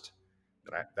first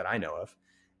that I know of.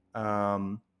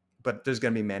 But there's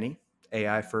going to be many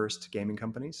AI first gaming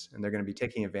companies, and they're going to be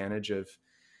taking advantage of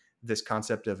this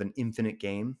concept of an infinite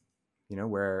game,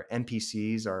 where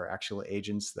NPCs are actual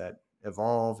agents that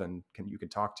evolve and you can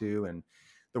talk to, and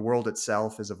the world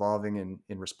itself is evolving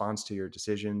in response to your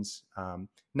decisions,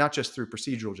 not just through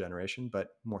procedural generation, but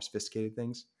more sophisticated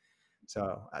things.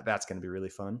 So that's going to be really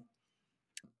fun.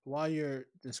 While you're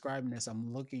describing this,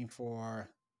 I'm looking for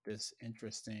this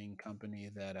interesting company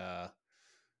that a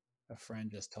friend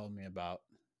just told me about.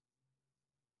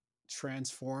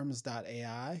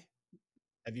 Transforms.ai.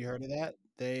 Have you heard of that?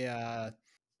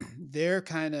 They're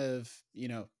kind of,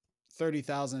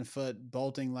 30,000-foot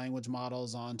bolting language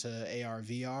models onto AR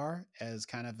VR as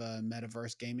kind of a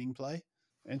metaverse gaming play.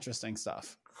 Interesting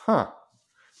stuff. Huh.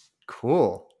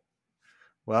 Cool.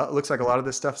 Well, it looks like a lot of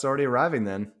this stuff's already arriving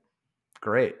then.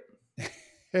 Great.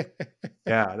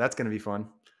 Yeah, that's going to be fun.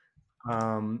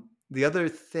 The other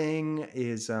thing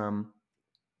is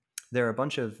there are a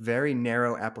bunch of very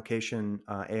narrow application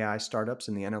AI startups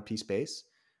in the NLP space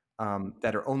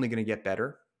that are only going to get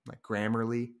better, like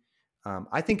Grammarly.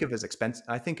 I think of as expense.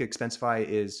 I think Expensify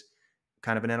is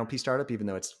kind of an NLP startup, even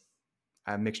though it's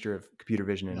a mixture of computer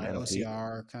vision and Like NLP.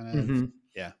 OCR kind of. Hmm.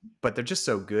 Yeah. But they're just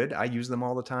so good. I use them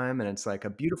all the time, and it's like a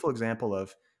beautiful example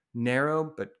of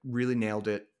narrow but really nailed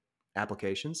it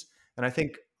applications. And I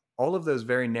think all of those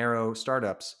very narrow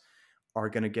startups are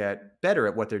going to get better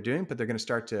at what they're doing, but they're going to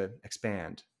start to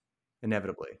expand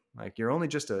inevitably. Like you're only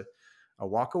just a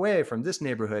walk away from this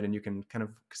neighborhood and you can kind of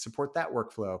support that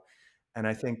workflow. And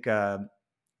I think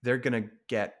they're going to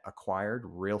get acquired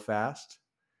real fast.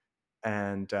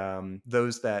 And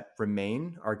those that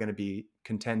remain are going to be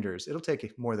contenders. It'll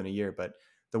take more than a year, but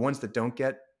the ones that don't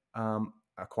get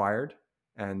acquired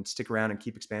and stick around and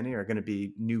keep expanding are going to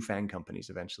be new FANG companies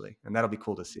eventually. And that'll be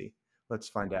cool to see. Let's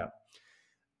find out.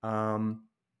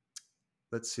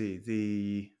 Let's see.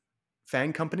 The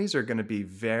FANG companies are going to be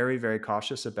very, very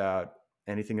cautious about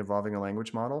anything involving a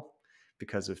language model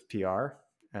because of PR,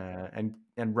 and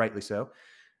rightly so.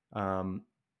 Um,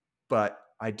 but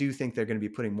I do think they're going to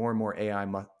be putting more and more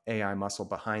AI muscle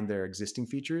behind their existing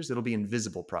features. It'll be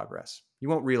invisible progress. You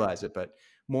won't realize it, but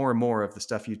more and more of the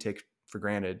stuff you take for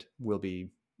granted will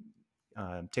be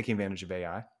taking advantage of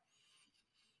AI.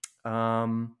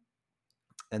 And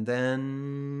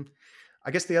then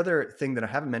I guess the other thing that I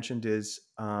haven't mentioned is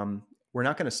we're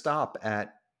not going to stop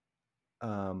at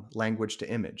language to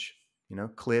image.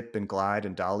 Clip and glide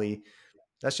and DALL-E.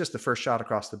 That's just the first shot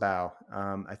across the bow.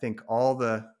 I think all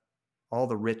the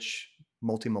rich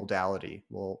multimodality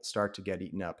will start to get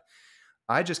eaten up.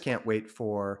 I just can't wait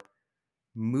for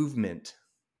movement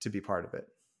to be part of it.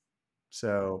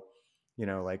 So,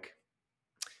 like,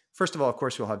 first of all, of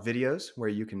course, you'll have videos where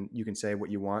you can say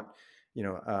what you want.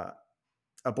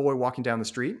 A boy walking down the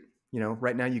street.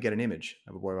 Right now you get an image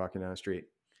of a boy walking down the street.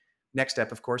 Next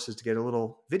step, of course, is to get a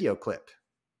little video clip,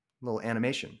 a little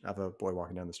animation of a boy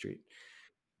walking down the street.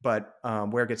 But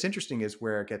where it gets interesting is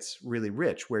where it gets really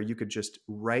rich, where you could just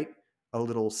write a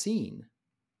little scene,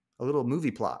 a little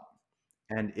movie plot,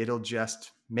 and it'll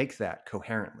just make that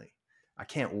coherently. I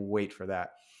can't wait for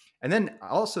that. And then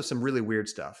also some really weird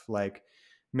stuff like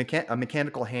a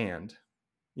mechanical hand.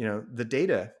 The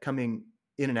data coming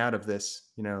in and out of this,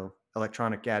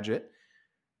 electronic gadget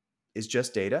is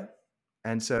just data.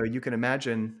 And so you can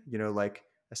imagine, like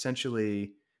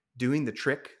essentially doing the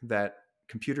trick that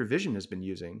computer vision has been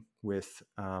using with,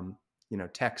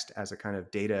 text as a kind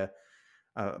of data,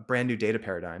 brand new data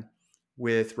paradigm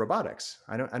with robotics.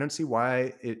 I don't see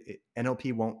why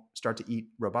NLP won't start to eat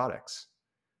robotics,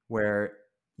 where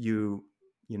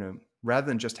rather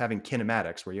than just having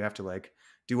kinematics, where you have to like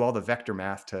do all the vector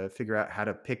math to figure out how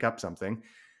to pick up something,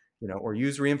 or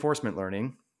use reinforcement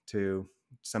learning to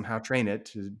somehow train it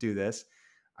to do this.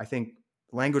 I think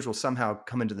language will somehow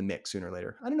come into the mix sooner or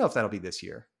later. I don't know if that'll be this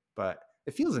year, but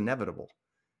it feels inevitable.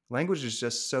 Language is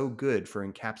just so good for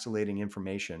encapsulating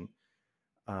information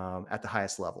at the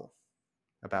highest level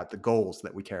about the goals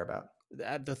that we care about.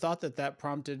 The thought that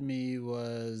prompted me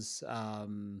was,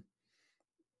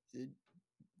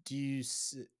 do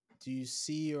you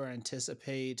see or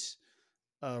anticipate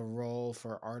a role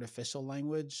for artificial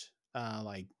language?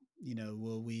 Like,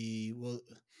 will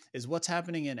is what's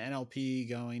happening in NLP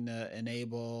going to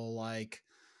enable like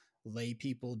lay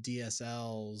people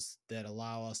DSLs that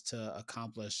allow us to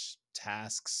accomplish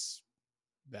tasks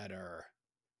better?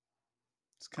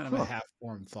 It's kind of a Huh.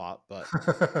 half-formed thought, but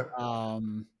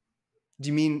um, Do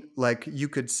you mean like you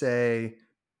could say,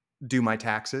 do my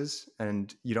taxes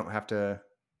and you don't have to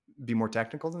be more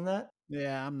technical than that?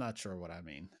 yeah, I'm not sure what I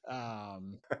mean.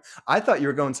 I thought you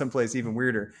were going someplace even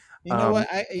weirder. You know what?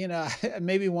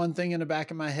 Maybe one thing in the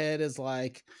back of my head is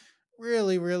like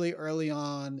really, really early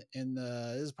on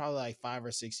this is probably like 5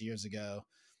 or 6 years ago.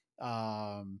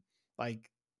 Um, like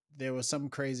there was some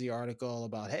crazy article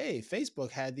about, hey,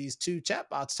 Facebook had these two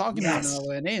chatbots talking to one Yes.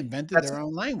 another and they invented That's their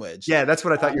own language Yeah, that's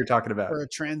what I thought uh, you were talking about. for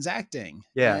transacting.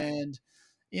 Yeah. And,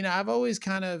 I've always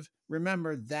kind of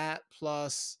remembered that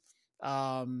plus,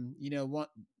 one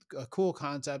a cool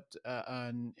concept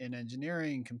in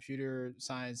engineering, computer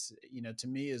science, to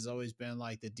me has always been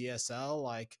like the DSL,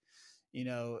 like, you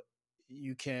know,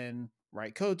 you can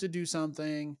write code to do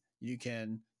something, you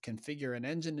can configure an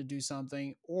engine to do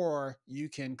something, or you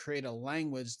can create a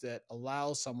language that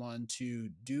allows someone to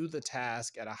do the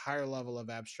task at a higher level of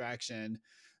abstraction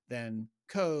than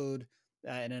code,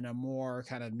 and in a more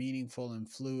kind of meaningful and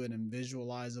fluid and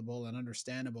visualizable and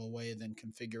understandable way than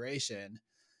configuration.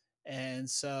 And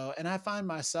so, and I find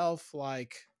myself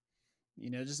like,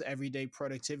 just everyday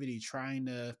productivity, trying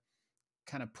to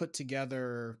kind of put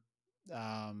together,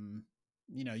 um,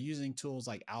 using tools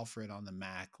like Alfred on the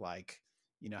Mac, like,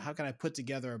 how can I put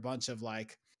together a bunch of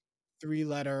like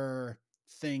 3-letter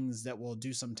things that will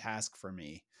do some task for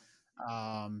me? And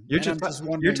I'm just You're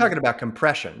wondering, talking about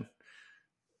compression.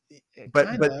 But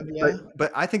kind but of, but yeah.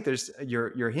 but I think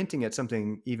you're hinting at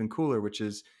something even cooler, which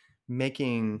is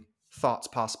making thoughts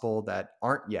possible that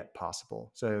aren't yet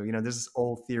possible. So, there's this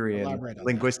old theory in Elaborate on that.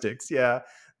 linguistics, yeah,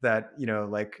 that,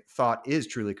 like thought is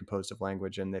truly composed of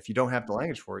language. And if you don't have the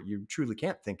language for it, you truly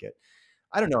can't think it.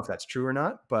 I don't know if that's true or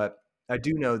not, but I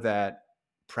do know that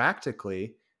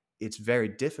practically it's very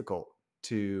difficult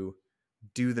to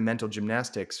do the mental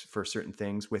gymnastics for certain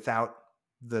things without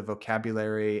the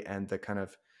vocabulary and the kind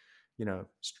of,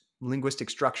 linguistic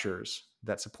structures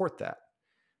that support that.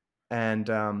 And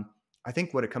I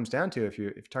think what it comes down to, if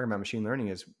you're talking about machine learning,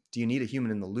 is do you need a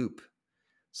human in the loop?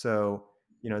 So,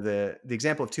 the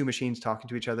example of two machines talking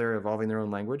to each other, evolving their own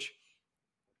language.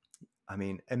 I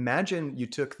mean, imagine you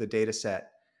took the data set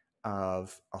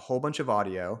of a whole bunch of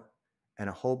audio and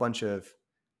a whole bunch of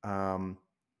um,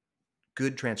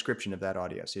 good transcription of that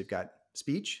audio. So you've got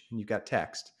speech and you've got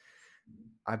text.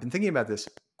 I've been thinking about this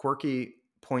quirky,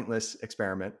 pointless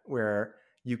experiment where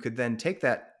you could then take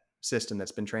that system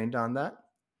that's been trained on that,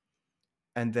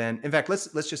 and then, in fact,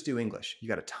 let's just do English. You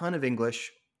got a ton of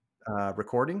English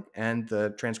recording and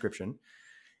the transcription.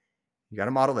 You got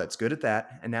a model that's good at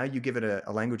that, and now you give it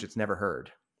a language it's never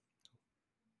heard.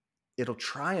 It'll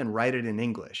try and write it in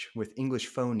English with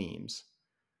English phonemes,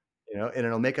 and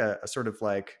it'll make a sort of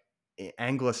like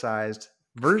anglicized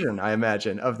version, I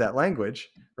imagine, of that language,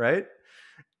 right?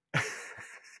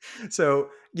 So,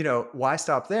 why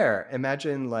stop there?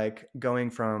 Imagine like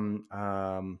going from,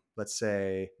 let's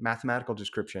say, mathematical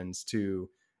descriptions to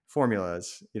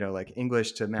formulas, like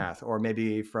English to math, or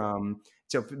maybe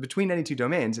so between any two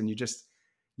domains, and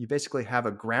you basically have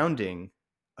a grounding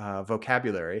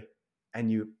vocabulary,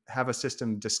 and you have a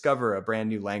system discover a brand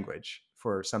new language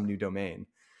for some new domain.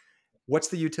 What's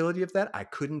the utility of that? I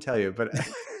couldn't tell you, but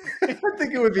I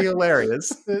think it would be hilarious.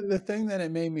 The thing that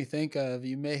it made me think of,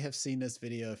 you may have seen this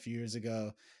video a few years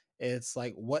ago. It's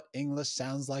like what English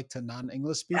sounds like to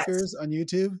non-English Yes. speakers on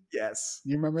YouTube. Yes.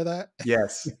 You remember that?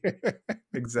 Yes.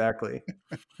 Exactly.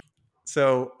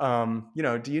 So,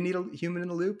 do you need a human in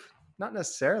the loop? Not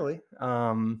necessarily.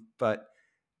 But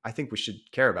I think we should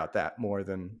care about that more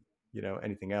than,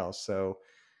 anything else. So,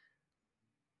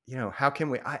 how can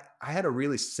we, I had a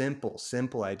really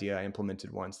simple idea I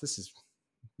implemented once. This is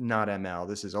not ML.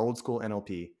 This is old school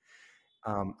NLP.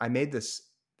 I made this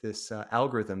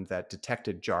algorithm that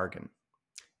detected jargon,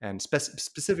 and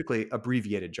specifically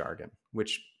abbreviated jargon,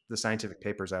 which the scientific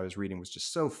papers I was reading was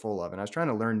just so full of. And I was trying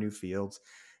to learn new fields,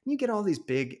 and you get all these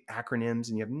big acronyms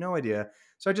and you have no idea.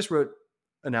 So I just wrote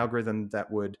an algorithm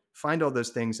that would find all those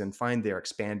things and find their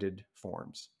expanded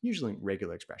forms, usually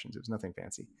regular expressions. It was nothing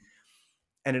fancy.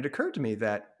 And it occurred to me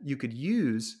that you could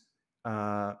use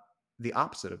the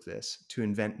opposite of this to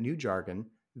invent new jargon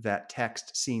that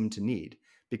text seemed to need,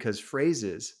 because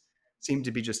phrases seem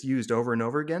to be just used over and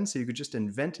over again. So you could just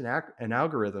invent an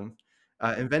algorithm,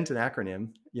 invent an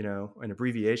acronym, an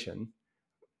abbreviation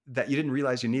that you didn't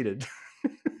realize you needed.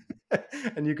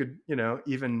 And you could,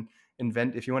 even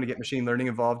invent, if you want to get machine learning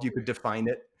involved, you could define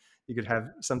it. You could have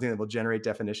something that will generate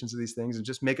definitions of these things and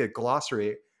just make a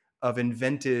glossary of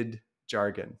invented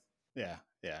jargon. Yeah,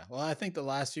 yeah. Well, I think the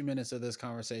last few minutes of this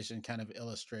conversation kind of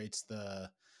illustrates the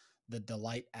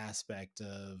delight aspect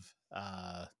of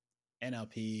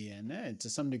NLP and to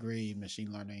some degree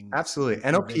machine learning, Absolutely.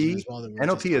 computer vision as well, that we were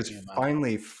just NLP is talking about.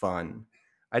 finally fun.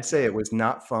 I'd say Yeah. it was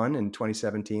not fun in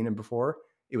 2017 and before.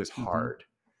 It was Hmm. hard.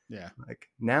 Yeah, Like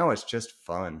now it's just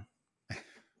fun.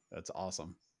 that's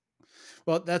awesome.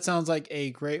 Well, that sounds like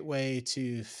a great way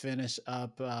to finish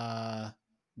up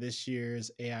this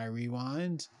year's AI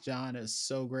Rewind. John, it's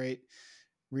so great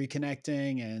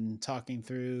reconnecting and talking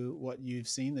through what you've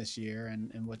seen this year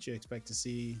and what you expect to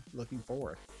see looking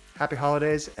forward. Happy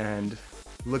holidays and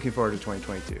looking forward to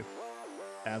 2022.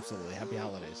 Absolutely. Happy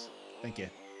holidays. Thank you.